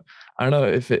fits. But I don't know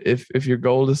if your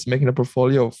goal is making a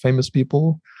portfolio of famous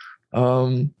people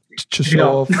to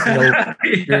show off your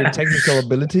technical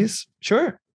abilities,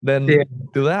 sure, then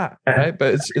do that, right?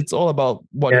 But it's all about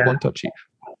what you want to achieve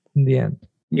in the end.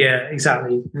 Yeah,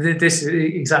 exactly. This is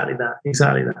exactly that.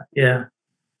 Yeah.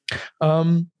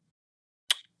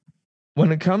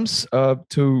 When it comes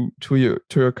to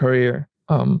your career,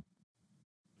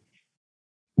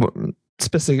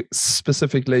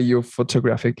 specifically your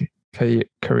photographic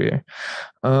career,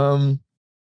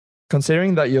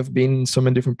 considering that you've been in so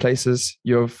many different places,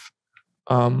 you've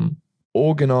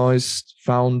organized,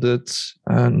 founded,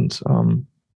 and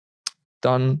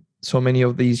done so many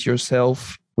of these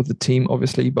yourself with the team,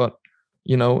 obviously, but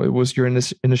it was your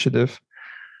initiative.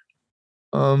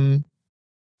 When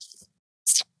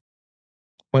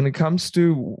it comes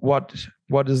to what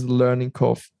is the learning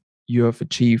curve you have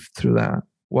achieved through that,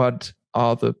 what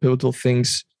are the pivotal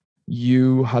things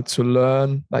you had to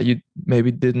learn that you maybe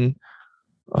didn't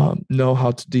know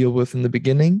how to deal with in the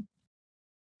beginning?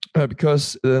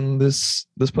 Because this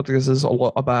podcast is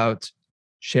all about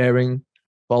sharing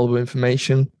valuable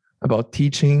information, about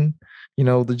teaching,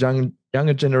 the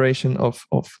younger generation of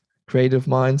creative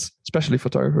minds, especially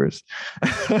photographers,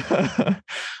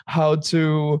 how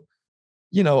to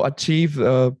achieve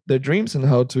their dreams and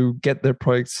how to get their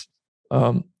projects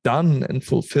done and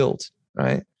fulfilled,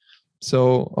 right?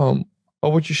 So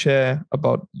what would you share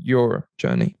about your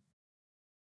journey?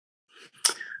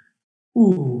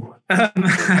 Ooh,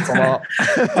 that's a lot.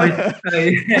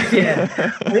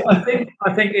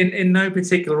 I think in no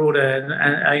particular order,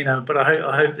 and but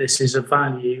I hope this is of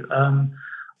value.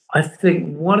 I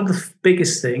think one of the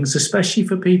biggest things, especially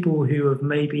for people who have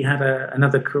maybe had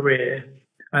another career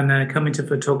and they're coming to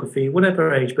photography,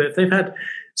 whatever age, but if they've had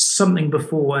something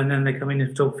before and then they come into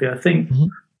photography, I think,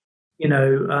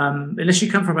 unless you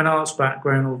come from an arts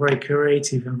background or a very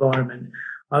creative environment,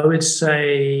 I would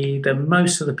say that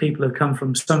most of the people have come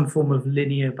from some form of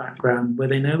linear background where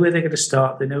they know where they're going to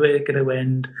start, they know where they're going to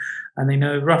end, and they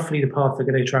know roughly the path they're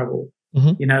going to travel,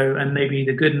 and maybe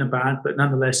the good and the bad, but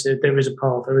nonetheless, there is a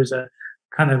path, there is a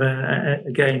kind of a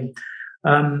game.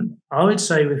 I would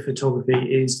say with photography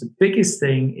is the biggest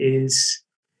thing is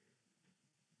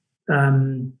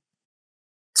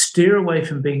steer away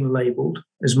from being labeled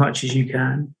as much as you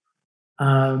can.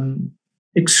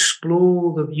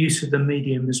 Explore the use of the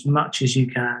medium as much as you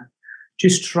can.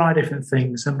 Just try different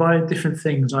things. And by different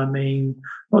things, I mean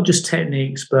not just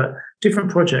techniques, but different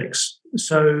projects.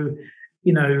 So,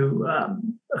 I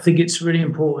think it's really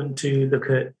important to look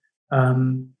at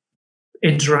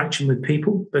interaction with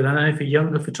people. But I know for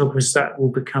younger photographers, that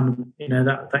will become,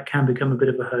 that can become a bit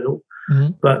of a hurdle.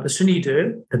 But the sooner you do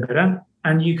it, the better.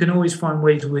 And you can always find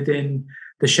ways within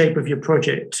the shape of your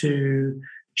project to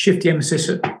shift the emphasis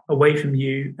away from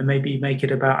you and maybe make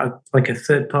it about a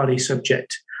third-party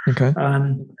subject. Okay.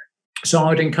 So I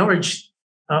would encourage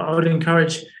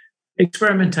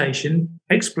experimentation,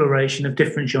 exploration of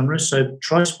different genres. So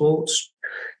try sports,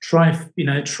 try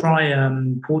portrait, try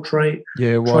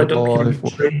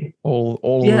documentary.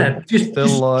 Just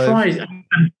try.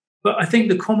 But I think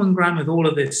the common ground with all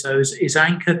of this is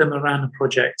anchor them around the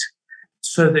project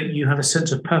so that you have a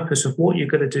sense of purpose of what you're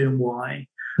going to do and why.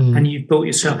 And you've built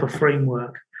yourself a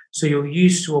framework. So you're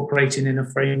used to operating in a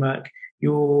framework.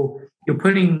 You're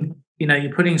putting,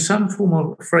 you're putting some form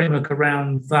of framework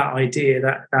around that idea,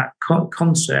 that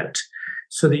concept,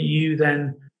 so that you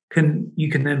can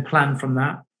then plan from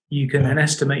that. You can then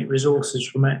estimate resources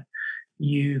from it.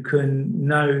 You can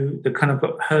know the kind of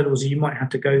hurdles you might have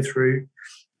to go through,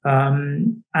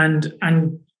 and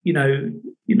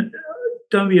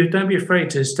don't be afraid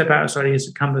to step outside your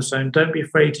comfort zone. Don't be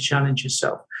afraid to challenge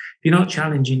yourself. If you're not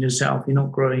challenging yourself, you're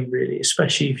not growing really,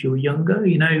 especially if you're younger,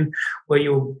 where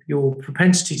your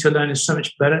propensity to learn is so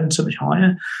much better and so much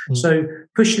higher. So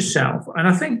push yourself. And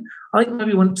I think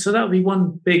maybe that would be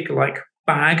one big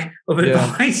bag of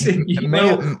advice. May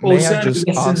I just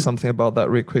ask something about that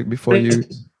real quick before you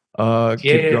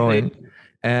keep going?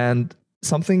 And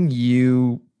something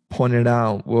you pointed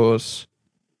out was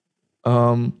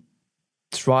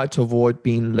try to avoid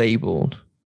being labeled.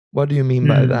 What do you mean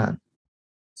by that?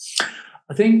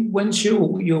 I think once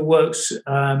your work's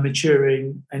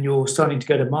maturing and you're starting to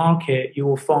go to market, you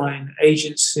will find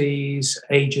agencies,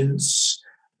 agents,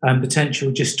 and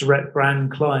potential just direct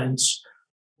brand clients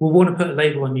will want to put a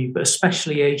label on you, but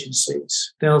especially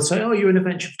agencies. They'll say, "Oh, you're an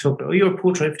adventure photographer, or you're a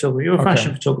portrait photographer, you're a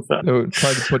fashion photographer." They'll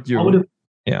try to put you.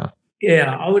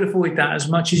 I would avoid that as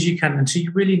much as you can until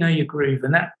you really know your groove,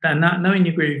 and that knowing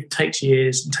your groove takes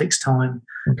years and takes time.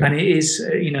 And it is,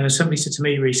 somebody said to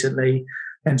me recently,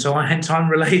 and so I had time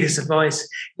to relay this advice.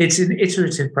 It's an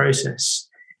iterative process.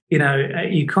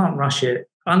 You can't rush it.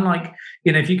 Unlike,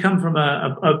 if you come from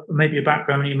maybe a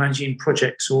background where you're managing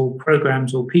projects or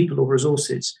programs or people or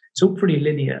resources, it's all pretty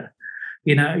linear.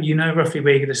 You know roughly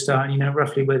where you're going to start, and you know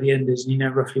roughly where the end is, and you know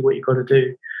roughly what you've got to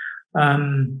do.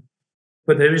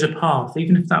 But there is a path,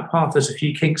 even if that path has a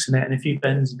few kinks in it and a few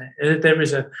bends in it.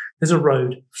 There's a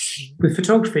road. With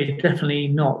photography, definitely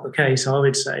not the case. I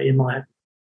would say, in my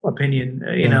opinion,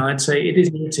 I'd say it is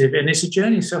iterative, and it's a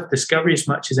journey of self-discovery as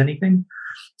much as anything.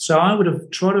 So I would have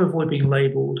tried to avoid being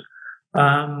labelled.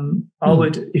 I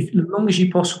would, as long as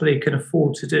you possibly can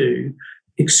afford to do,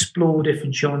 explore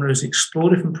different genres,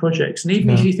 explore different projects, and even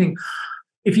if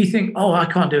you think, oh, I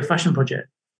can't do a fashion project.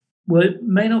 Well, it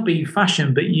may not be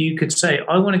fashion, but you could say,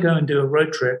 I want to go and do a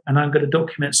road trip, and I'm going to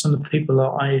document some of the people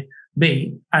that I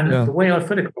meet, and the way I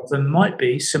photograph them might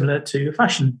be similar to a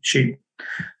fashion shoot.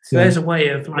 So there's a way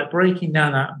of breaking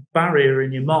down that barrier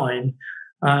in your mind.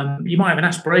 You might have an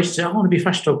aspiration to say, I want to be a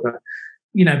fashion photographer,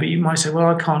 but you might say, well,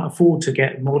 I can't afford to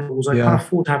get models. I can't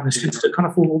afford to have an assistant. I can't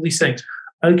afford all these things.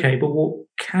 Okay, but what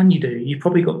can you do? You've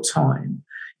probably got time.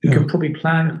 You can probably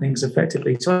plan things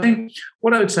effectively. So I think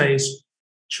what I would say is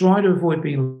try to avoid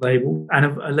being labeled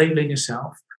and labeling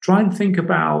yourself. Try and think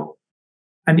about,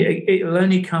 and it'll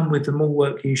only come with the more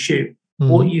work you shoot,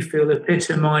 what you feel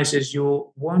epitomizes your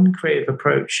one, creative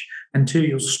approach, and two,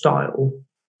 your style.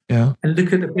 And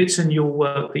look at the bits in your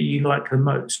work that you like the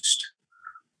most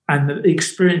and the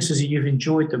experiences that you've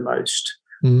enjoyed the most.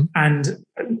 And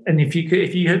if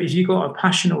you got a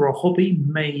passion or a hobby,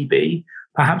 maybe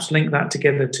perhaps link that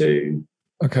together too.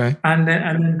 And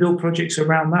then build projects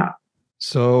around that.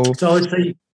 So I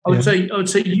would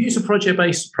say use a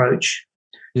project-based approach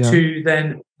to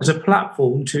then as a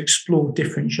platform to explore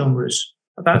different genres.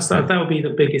 That would be the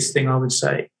biggest thing I would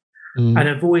say. And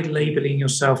avoid labeling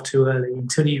yourself too early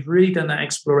until you've really done that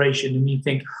exploration and you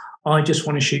think, I just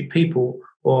want to shoot people,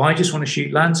 or I just want to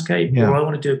shoot landscape, or I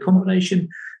want to do a combination.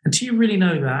 Until you really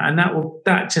know that, and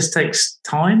that just takes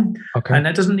time, and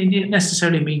that doesn't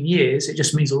necessarily mean years. It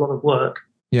just means a lot of work.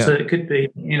 So it could be,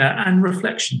 and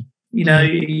reflection. You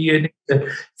need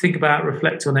to think about,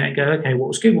 reflect on it, and go, okay, what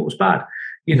was good, what was bad.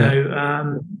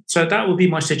 So that would be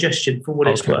my suggestion for what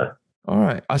it's worth. All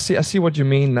right, I see what you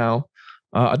mean now.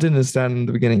 I didn't understand in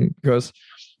the beginning because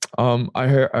I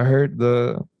heard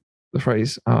the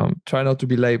phrase try not to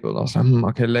be labeled. I was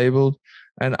like, okay, labeled.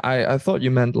 And I thought you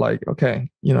meant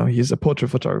he's a portrait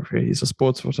photographer, he's a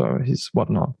sports photographer, he's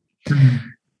whatnot.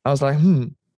 I was like,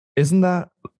 isn't that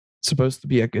supposed to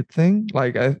be a good thing?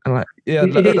 That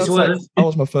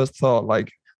was my first thought.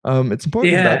 It's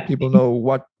important that people know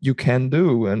what you can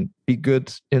do and be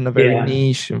good in a very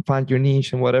niche and find your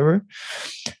niche and whatever.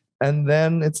 And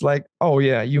then it's like, oh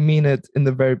yeah, you mean it in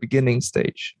the very beginning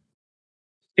stage.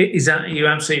 Exactly, you're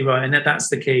absolutely right, and that's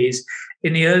the key. Is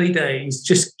in the early days,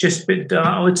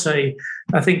 I would say,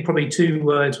 I think probably two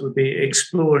words would be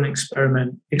explore and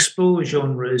experiment. Explore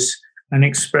genres and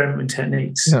experiment with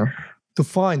techniques. To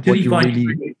find what you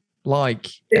really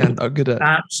like and are good at.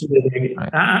 Absolutely,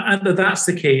 right. And that's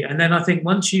the key. And then I think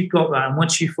once you've got that, and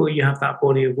once you feel you have that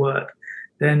body of work,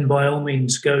 then by all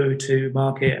means go to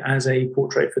market as a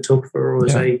portrait photographer or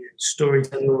as a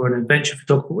storyteller or an adventure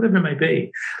photographer, whatever it may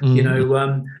be.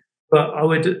 But I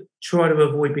would try to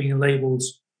avoid being labelled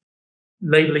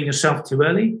labeling yourself too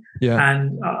early. Yeah.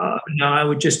 And I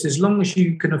would just, as long as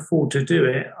you can afford to do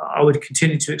it, I would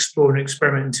continue to explore and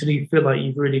experiment until you feel like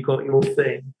you've really got your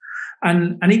thing.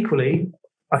 And equally,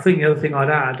 I think the other thing I'd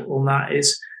add on that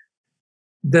is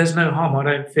there's no harm, I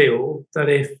don't feel, that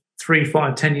if 3,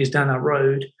 5, 10 years down that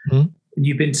road, Mm-hmm. and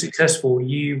you've been successful,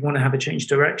 you want to have a change of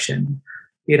direction.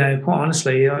 Quite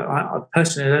honestly, I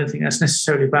personally don't think that's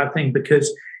necessarily a bad thing,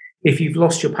 because if you've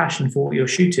lost your passion for what you're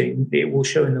shooting, it will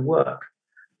show in the work.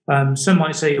 Some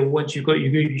might say, well, once you've got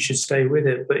your groove, you should stay with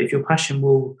it. But if your passion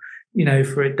will,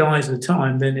 for it dies with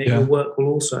time, then your work will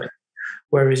also.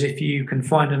 Whereas if you can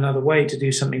find another way to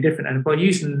do something different, and by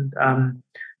using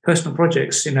personal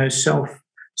projects,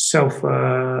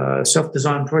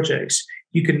 self-design projects,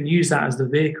 you can use that as the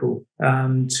vehicle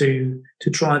to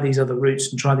try these other routes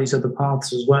and try these other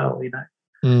paths as well.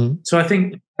 So I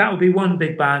think that would be one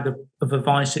big bag of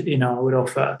advice that I would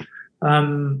offer.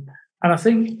 And I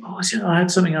think I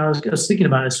had something I was thinking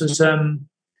about. This was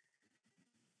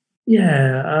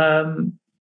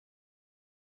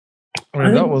I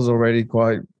mean, that was already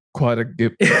quite a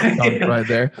good chunk right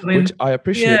there, which I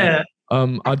appreciate. Yeah.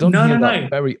 I don't hear that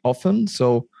very often,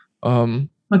 so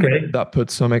that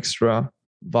puts some extra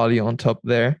value on top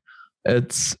there.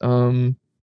 It's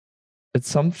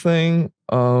something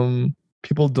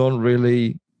people don't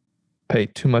really pay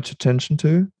too much attention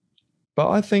to, but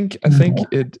I think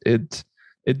it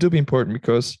do be important,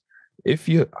 because if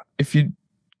you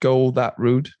go that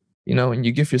route, and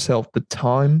you give yourself the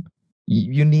time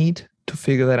you need to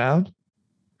figure that out,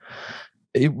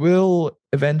 it will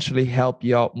eventually help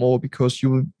you out more, because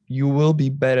you will be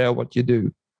better at what you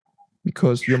do,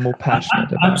 because you're more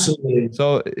passionate about absolutely. it.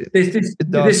 So this is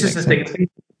the thing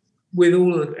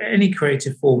with any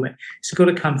creative form. It's got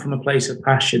to come from a place of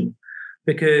passion,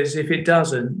 because if it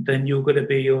doesn't, then you're going to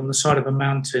be on the side of a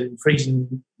mountain,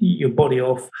 freezing your body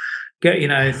off,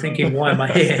 thinking, why am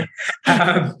I here?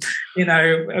 Sounds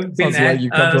like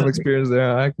you come from experience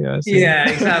there. Okay, I see. Yeah,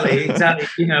 exactly.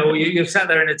 You're sat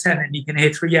there in a tent and you can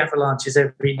hear 3 avalanches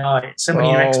every night. Some of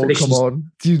your expeditions, come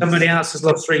on. Somebody else has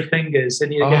lost 3 fingers,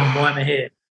 and you're going, why am I here?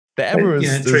 The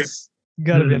Everest is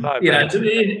gotta be a nightmare.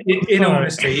 In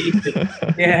honesty,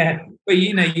 but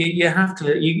you have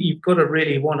to. You've got to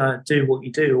really want to do what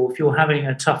you do. Or if you're having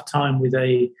a tough time with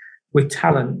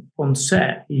talent on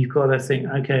set, you've got to think,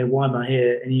 okay, why am I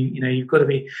here? And you've got to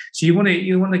be. So you want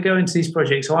to go into these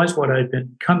projects eyes wide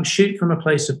open. Come shoot from a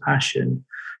place of passion,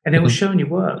 and it will show in your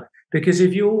work. Because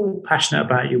if you're passionate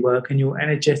about your work and you're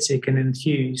energetic and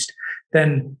enthused,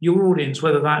 then your audience,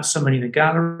 whether that's somebody in a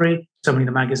gallery, somebody in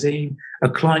a magazine, a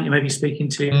client you may be speaking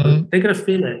to, they're going to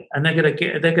feel it, and they're going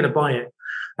to buy it,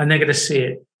 and they're going to see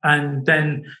it. And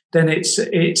then it's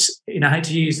I hate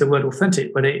to use the word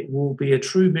authentic, but it will be a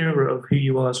true mirror of who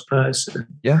you are as a person.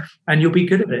 Yeah. And you'll be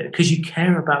good at it because you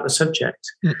care about the subject.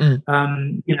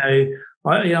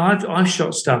 I've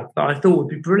shot stuff that I thought would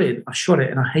be brilliant. I shot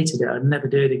it and I hated it. I'd never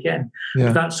do it again. Yeah.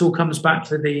 But that all comes back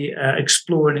to the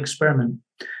explore and experiment.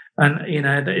 And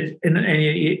that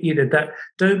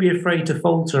don't be afraid to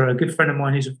falter. A good friend of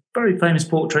mine who's a very famous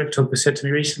portrait photographer said to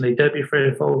me recently, don't be afraid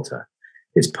to falter.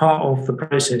 It's part of the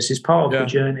process. It's part of the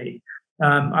journey.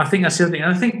 I think that's the other thing.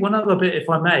 And I think one other bit, if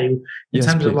I may, in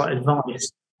terms of like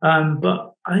advice.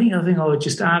 But I think I would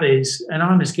just add is, and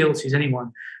I'm as guilty as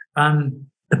anyone,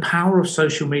 the power of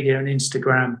social media and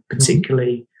Instagram,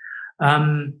 particularly.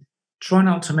 Try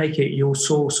not to make it your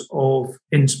source of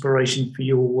inspiration for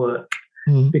your work,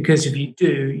 because if you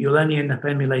do, you'll only end up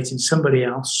emulating somebody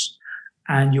else,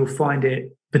 and you'll find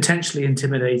it potentially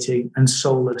intimidating and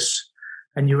soulless.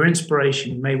 And your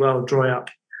inspiration may well dry up.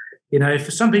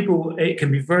 For some people, it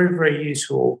can be very, very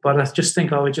useful, but I just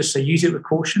think I would just say use it with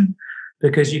caution,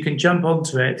 because you can jump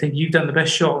onto it, think you've done the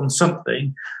best shot on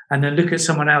something, and then look at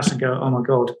someone else and go, oh my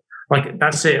God, like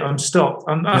that's it, I'm stopped.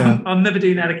 I'm never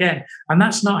doing that again. And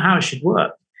that's not how it should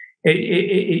work.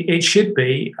 It should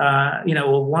be,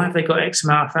 or why have they got X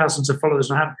amount of thousands of followers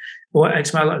or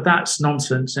X amount? That's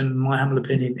nonsense, in my humble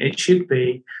opinion. It should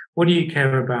be, what do you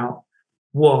care about?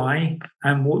 Why,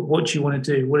 and what do you want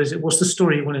to do? What is it? What's the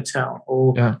story you want to tell?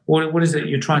 Or what is it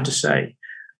you're trying to say?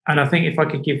 And I think if I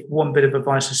could give one bit of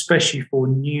advice, especially for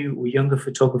new or younger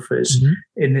photographers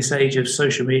in this age of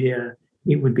social media,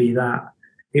 it would be that.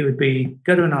 It would be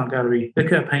go to an art gallery,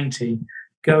 look at a painting,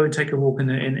 go and take a walk in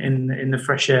the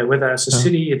fresh air, whether it's a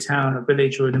city, a town, a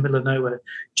village, or in the middle of nowhere.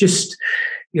 Just,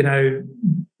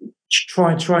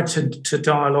 try to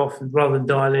dial off rather than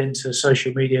dial into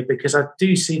social media, because I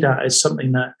do see that as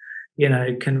something that,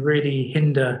 can really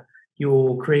hinder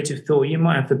your creative thought. You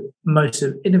might have the most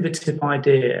innovative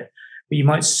idea, but you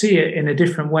might see it in a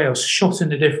different way or shot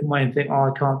in a different way and think, oh,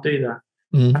 I can't do that.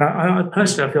 Mm. And I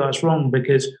personally, I feel that's wrong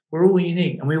because we're all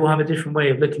unique and we all have a different way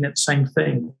of looking at the same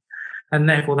thing. And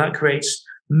therefore that creates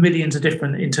millions of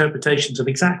different interpretations of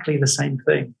exactly the same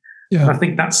thing. And Yeah. I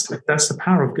think that's the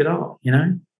power of good art, you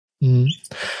know? Mm.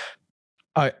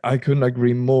 I couldn't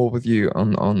agree more with you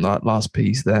on that last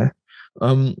piece there.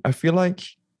 I feel like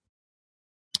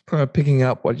picking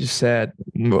up what you said,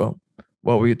 well,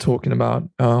 while we were talking about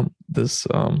this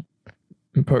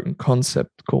important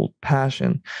concept called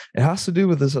passion, it has to do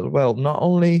with this as well. Not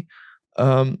only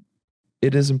um,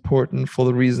 it is important for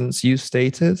the reasons you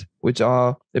stated, which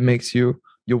are it makes your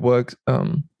work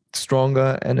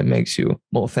stronger and it makes you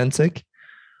more authentic,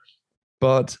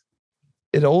 but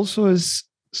it also is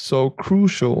so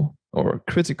crucial or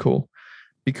critical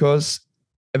because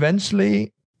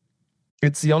eventually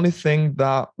it's the only thing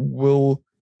that will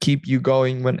keep you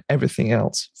going when everything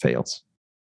else fails.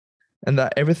 And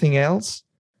that everything else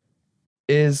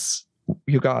is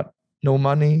you got no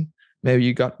money, maybe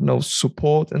you got no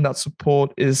support, and that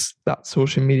support is that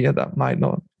social media that might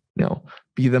not,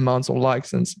 be the amounts of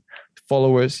likes and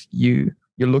followers you're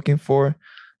looking for.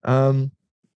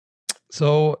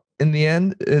 So in the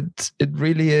end, it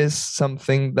really is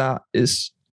something that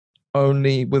is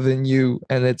only within you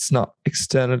and it's not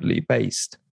externally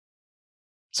based.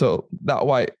 So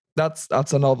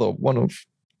that's another one of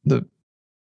the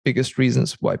biggest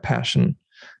reasons why passion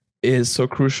is so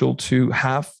crucial to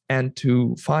have and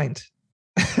to find.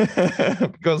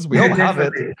 Because we all have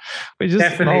it. We just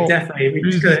Definitely. We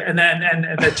just got it. And then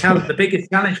the challenge, the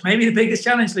biggest challenge, maybe the biggest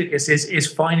challenge, Lucas,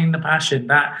 is finding the passion.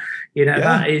 That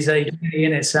that is a journey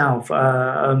in itself.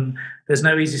 There's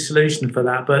no easy solution for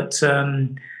that, but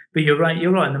you're right.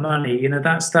 You're right in the money.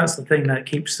 That's the thing that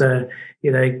keeps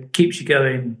keeps you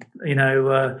going.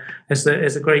 As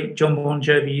the great John Bon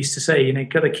Jovi used to say,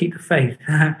 got to keep the faith.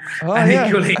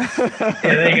 Equally,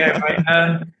 there you go.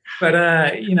 Right. But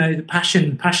the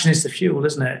passion is the fuel,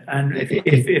 isn't it? And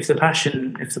if the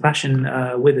passion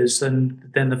withers, then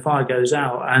the fire goes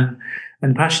out.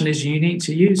 And passion is unique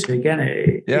to you. So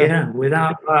again,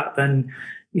 without that, then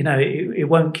it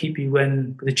won't keep you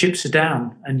when the chips are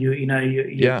down and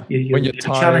when you're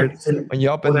tired, when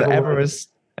you're up in the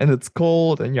Everest and it's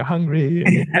cold and you're hungry.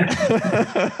 And,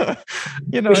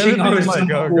 everything's like,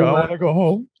 oh God, I want to go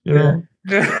home.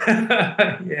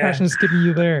 Passion is keeping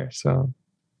you there. So.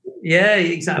 Yeah,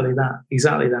 exactly that.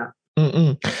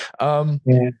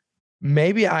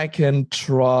 Maybe I can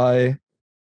try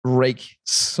rake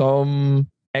some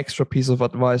extra piece of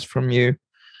advice from you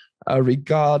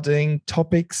regarding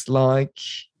topics like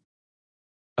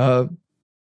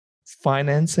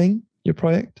financing your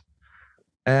project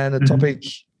and a topic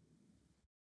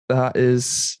that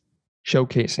is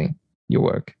showcasing your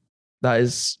work. That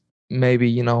is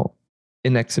maybe,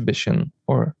 in exhibition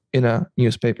or in a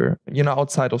newspaper,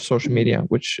 outside of social media,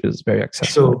 which is very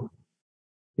accessible. Sure.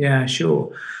 Yeah,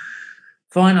 sure.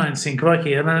 Financing,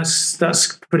 crikey, and that's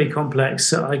pretty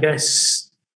complex. I guess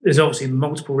there's obviously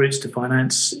multiple routes to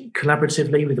finance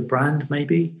collaboratively with a brand,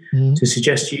 maybe to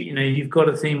suggest you've got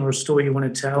a theme or a story you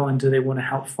want to tell, and do they want to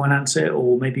help finance it,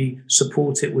 or maybe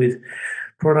support it with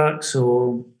products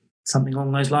or something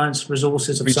along those lines,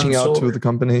 resources of some sort. Reaching out to the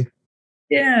company.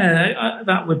 Yeah,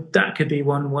 that could be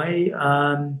one way.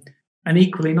 And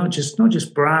equally, not just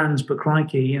brands, but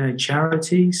crikey,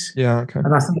 charities. Yeah, okay.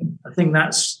 And I think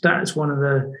that's one of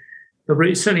the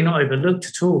routes, certainly not overlooked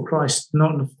at all. Christ,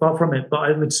 not far from it. But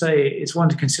I would say it's one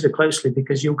to consider closely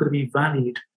because you're going to be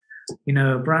valued.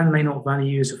 A brand may not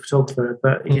value you as a photographer,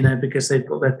 but because they've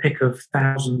got their pick of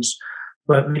thousands,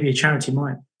 but maybe a charity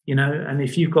might. And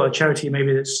if you've got a charity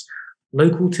maybe that's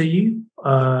local to you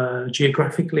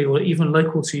geographically, or even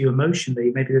local to you emotionally,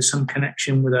 maybe there's some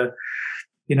connection with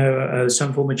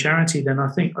some form of charity, then I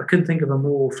couldn't think of a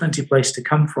more authentic place to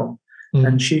come from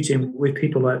than shooting with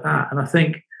people like that. And I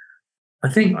think I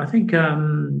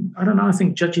don't know. I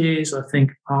think judges, I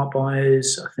think art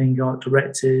buyers, I think art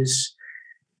directors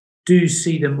do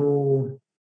see the more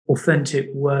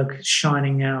authentic work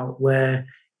shining out where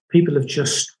people have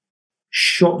just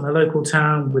shot in the local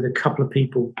town with a couple of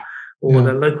people, or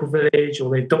the local village, or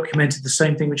they've documented the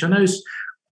same thing, which I know is,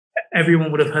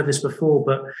 everyone would have heard this before,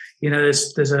 but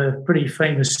there's a pretty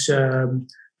famous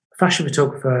fashion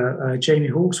photographer, Jamie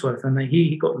Hawksworth, and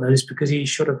he got noticed because he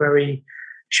shot a very,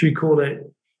 should we call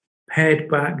it, pared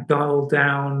back, dialed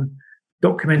down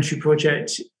documentary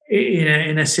project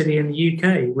in a city in the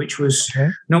UK, which was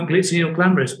not glitzy or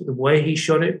glamorous, but the way he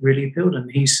shot it really appealed him.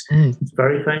 He's a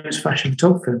very famous fashion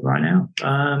photographer right now.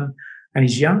 And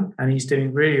he's young and he's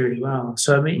doing really, really well.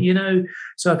 So, I mean,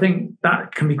 so I think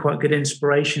that can be quite good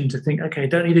inspiration to think, okay,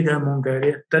 don't need to go to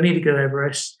Mongolia, don't need to go to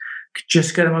Everest,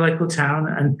 just go to my local town.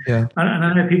 And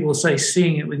I know people will say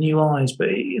seeing it with new eyes, but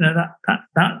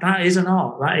that is an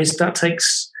art. That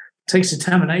takes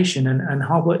determination and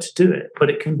hard work to do it, but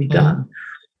it can be done.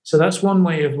 So that's one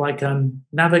way of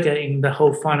navigating the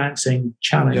whole financing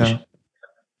challenge. Yeah.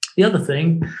 The other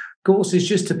thing, of course, is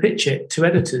just to pitch it to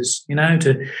editors,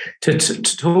 to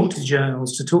talk to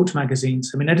journals, to talk to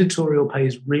magazines. I mean, editorial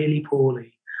pays really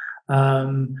poorly.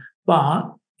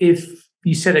 But if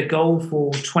you set a goal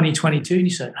for 2022 and you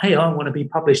say, hey, I want to be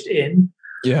published in,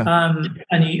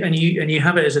 and you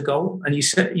have it as a goal, and you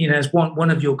set, as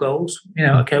one of your goals,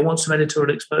 okay, I want some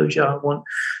editorial exposure. I want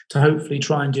to hopefully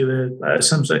try and do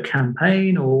some sort of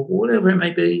campaign or whatever it may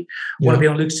be. I want to be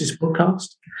on Lucas's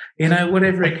podcast,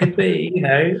 whatever it could be,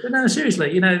 But no,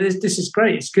 seriously, this is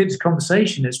great. It's good. It's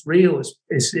conversation. It's real.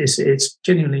 It's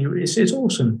genuinely, it's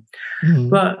awesome.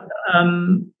 But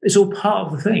it's all part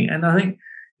of the thing. And I think,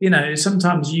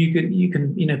 sometimes you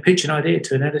can pitch an idea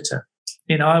to an editor.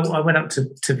 I went up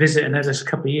to visit an editor a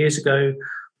couple of years ago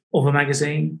of a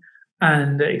magazine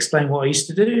and explain what I used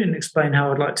to do and explain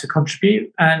how I'd like to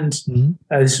contribute. And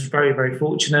this was very, very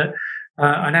fortunate.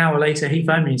 An hour later, he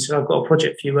phoned me and said, I've got a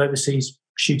project for you overseas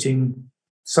shooting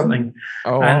something.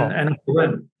 Oh, and I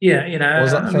went,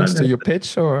 Was that thanks to your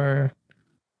pitch or?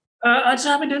 I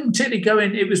didn't particularly go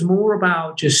in. It was more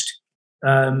about just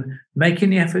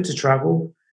making the effort to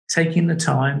travel, taking the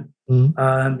time,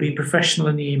 be professional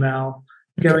in the email,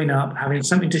 going up, having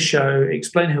something to show,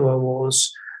 explain who I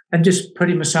was, and just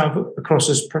putting myself across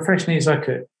as professionally as I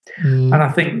could. And I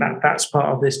think that's part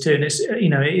of this too. And it's, it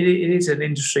is an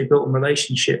industry built on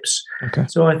relationships. Okay.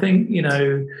 So I think,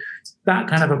 that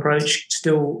kind of approach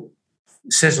still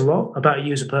says a lot about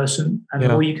you as a person. And the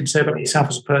more you can say about yourself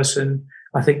as a person,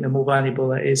 I think the more valuable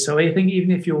that is. So I think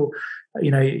even if you're a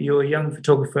young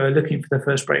photographer looking for their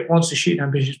first break, wants to shoot an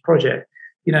ambitious project,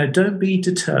 don't be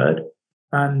deterred.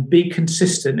 Be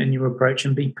consistent in your approach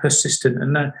and be persistent.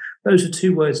 And those are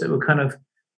two words that were kind of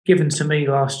given to me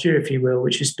last year, if you will,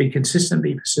 which is be consistent,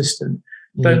 be persistent.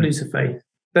 Don't lose the faith.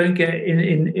 Don't get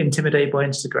intimidated by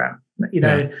Instagram.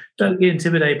 Don't get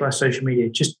intimidated by social media.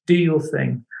 Just do your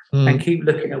thing and keep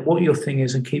looking at what your thing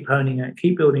is and keep honing it,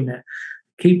 keep building it,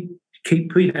 keep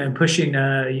pushing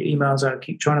your emails out,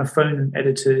 keep trying to phone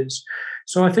editors.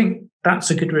 So I think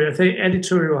that's a good route. I think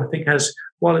editorial, has,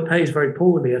 while it pays very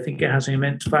poorly, I think it has an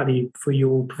immense value for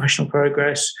your professional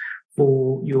progress,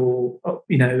 for your,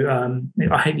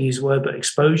 I hate to use the word, but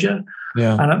exposure.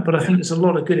 Yeah. But I think there's a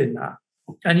lot of good in that.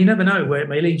 And you never know where it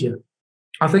may lead you.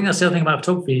 I think that's the other thing about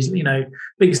photography is,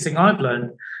 biggest thing I've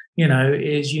learned,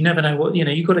 is you never know what,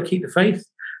 you've got to keep the faith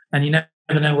and you never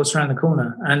know what's around the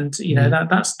corner. And,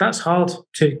 that's hard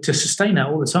to sustain that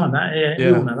all the time.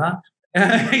 You all know that.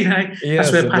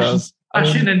 Yes, that's where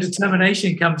passion and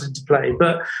determination comes into play.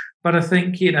 But I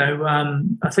think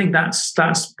I think that's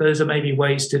those are maybe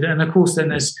ways to do. And of course, then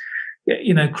there's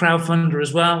crowdfunder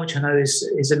as well, which I know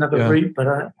is another route. But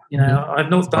I've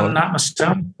not done that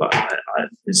myself, but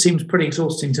it seems pretty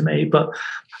exhausting to me. But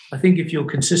I think if you're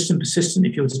consistent, persistent,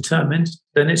 if you're determined,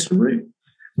 then it's a route.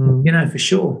 For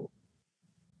sure.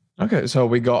 Okay, so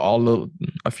we got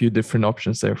a few different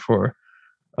options there for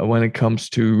when it comes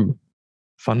to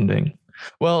funding.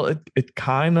 Well, it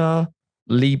kind of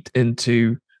leaped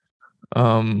into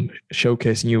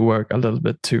showcasing your work a little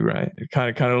bit too, right? It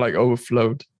kind of like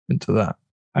overflowed into that.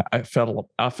 I felt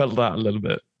that a little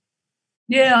bit.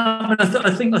 Yeah,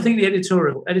 I think the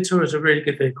editorial is a really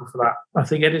good vehicle for that. I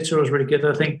think editorial is really good.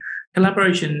 I think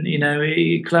collaboration,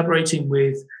 collaborating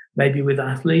with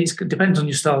athletes, depends on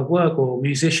your style of work, or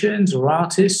musicians or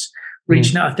artists,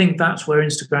 reaching out. I think that's where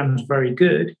Instagram is very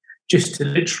good. Just to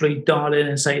literally dial in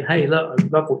and say, hey, look, I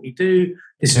love what you do.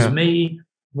 This is me.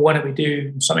 Why don't we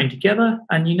do something together?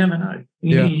 And you never know.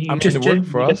 It worked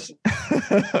for us.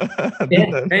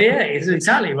 It's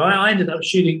exactly right. I ended up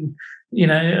shooting,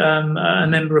 a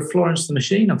member of Florence the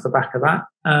Machine off the back of that.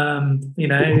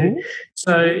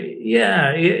 So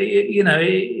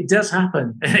it does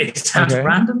happen. It sounds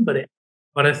random, but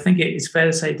I think it's fair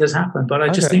to say it does happen. But I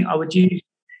just think I would use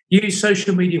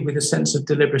social media with a sense of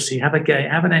deliberacy. Have a game,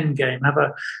 have an end game,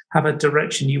 have a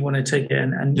direction you want to take it,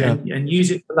 and use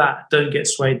it for that. Don't get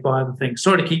swayed by other things.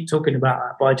 Sorry to keep talking about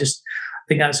that, but I just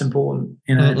think that's important.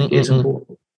 I think it's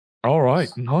important. All right,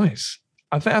 nice.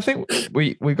 I think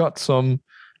we got some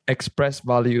express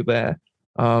value there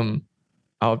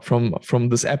out from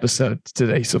this episode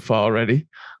today so far already,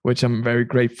 which I'm very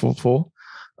grateful for.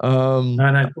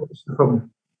 No problem.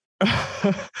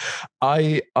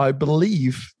 I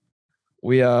believe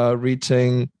we are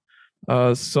reaching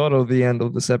sort of the end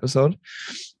of this episode.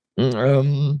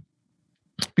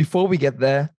 Before we get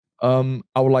there, I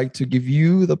would like to give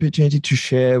you the opportunity to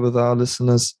share with our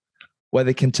listeners where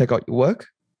they can check out your work,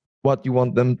 what you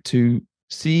want them to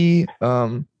see,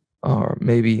 or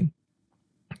maybe,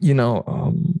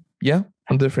 on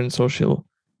different social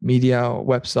media or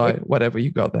website, whatever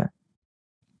you got there.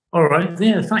 All right.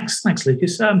 Yeah. Thanks,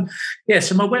 Lucas. So my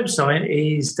website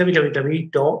is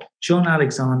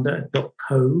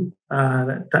www.johnalexander.co.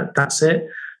 That's it.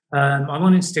 I'm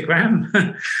on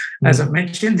Instagram, as I've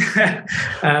mentioned,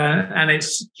 and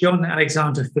it's John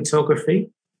Alexander Photography.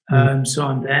 So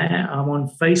I'm there. I'm on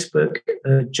Facebook,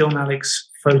 John Alex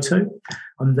Photo.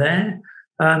 I'm there.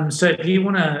 So if you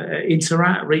want to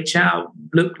interact, reach out,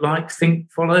 look, like,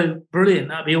 think, follow, brilliant.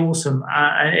 That'd be awesome.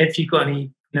 If you've got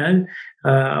any,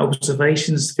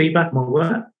 observations, feedback on my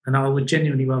work, and I would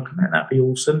genuinely welcome it. That'd be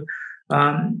awesome.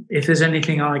 If there's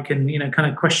anything I can,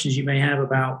 kind of questions you may have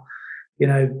about,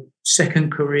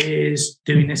 second careers,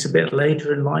 doing this a bit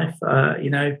later in life,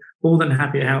 more than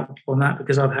happy to help on that,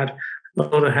 because I've had a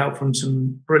lot of help from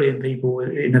some brilliant people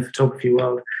in the photography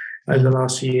world over the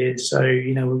last few years. So,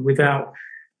 without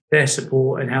their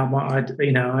support and how much, I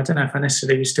don't know if I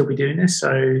necessarily would still be doing this.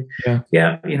 So,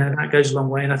 that goes a long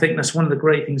way. And I think that's one of the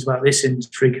great things about this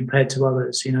industry compared to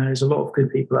others. There's a lot of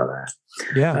good people out there.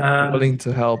 Yeah, willing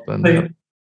to help. And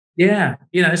check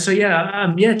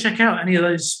out any of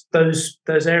those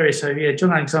areas. So,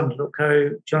 johnalexander.co,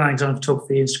 John Alexander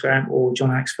Photography Instagram, or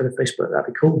John Alex for the Facebook.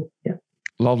 That'd be cool. Yeah.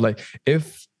 Lovely.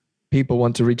 If people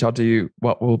want to reach out to you,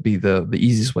 what will be the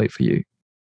easiest way for you?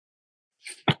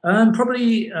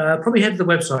 Probably head to the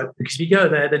website, because if you go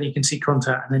there, then you can see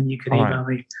contact, and then you can email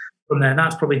me from there.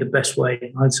 That's probably the best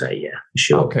way, I'd say. Yeah, for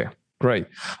sure. Okay, great.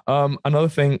 Another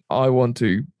thing I want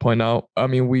to point out, I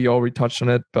mean, we already touched on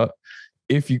it, but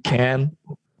if you can,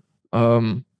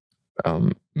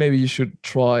 maybe you should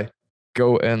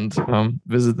go and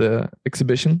visit the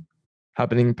exhibition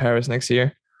happening in Paris next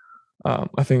year.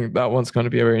 I think that one's going to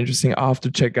be very interesting. I have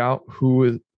to check out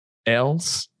who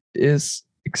else is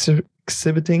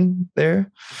exhibiting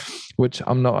there, which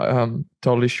I'm not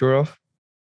totally sure of.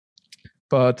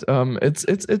 But it's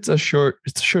a short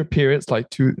period. It's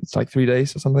like 3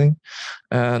 days or something.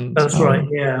 And that's right.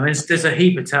 Yeah, I mean, there's a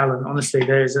heap of talent. Honestly,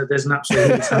 there's an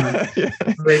absolute heap of talent.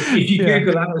 If you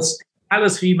Google Atlas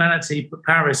for Humanity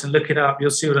Paris and look it up, you'll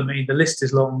see what I mean. The list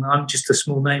is long. I'm just a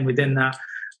small name within that,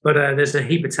 but there's a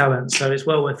heap of talent. So it's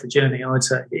well worth the journey, I would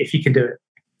say, if you can do it.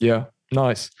 Yeah,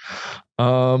 nice.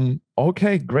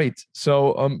 Okay, great.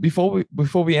 So before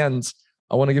we end,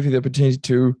 I want to give you the opportunity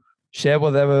to share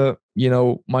whatever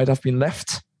might have been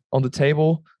left on the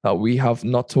table that we have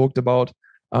not talked about.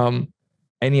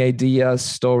 Any ideas,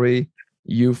 story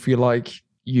you feel like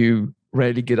you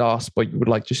rarely get asked, but you would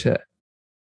like to share?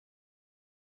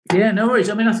 Yeah, no worries.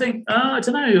 I mean, I think I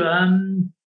don't know.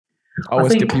 I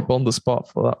always get people on the spot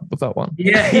for that one.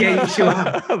 Yeah, you sure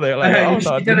have. They're like,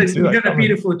 you've done a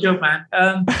beautiful job, man.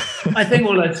 I think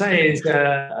all I'd say is,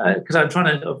 because I'm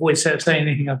trying to avoid saying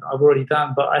anything I've already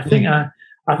done, but I think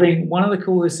one of the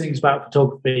coolest things about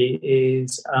photography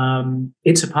is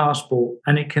it's a passport,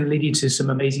 and it can lead you to some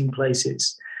amazing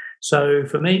places. So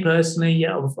for me personally,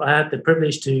 I had the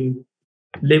privilege to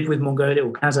live with Mongolia,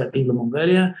 or Kazakh people in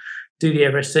Mongolia, do the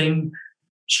Everest thing,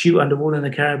 shoot underwater in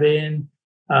the Caribbean,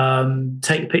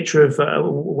 take a picture of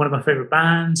one of my favorite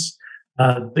bands,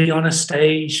 be on a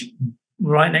stage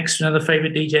right next to another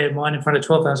favorite DJ of mine in front of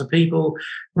 12,000 people.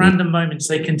 Random moments,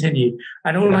 they continue.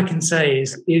 And all I can say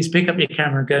is pick up your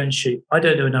camera and go and shoot. I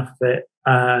don't do enough of it.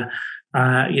 I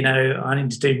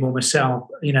need to do more myself.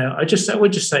 I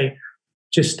would just say,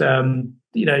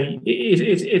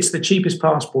 it's the cheapest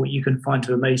passport you can find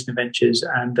to amazing adventures,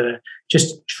 and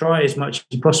just try as much as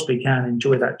you possibly can.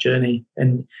 Enjoy that journey,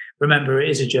 and remember, it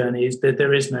is a journey.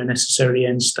 There is no necessarily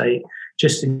end state.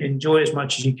 Just enjoy as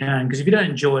much as you can, because if you don't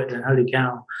enjoy it, then holy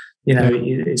cow,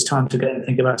 it's time to go and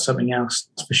think about something else.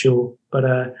 That's for sure.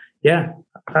 But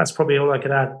that's probably all I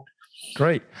could add.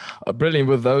 Great, brilliant.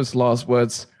 With those last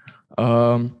words,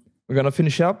 we're gonna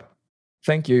finish up.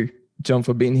 Thank you, John,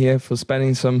 for being here, for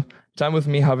spending some time with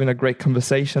me, having a great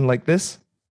conversation like this.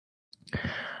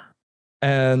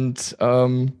 And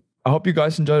I hope you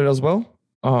guys enjoyed it as well.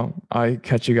 I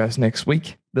catch you guys next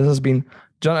week. This has been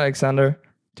John Alexander,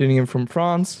 tuning in from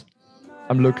France.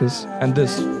 I'm Lucas, and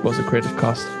this was a Creative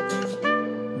Cast.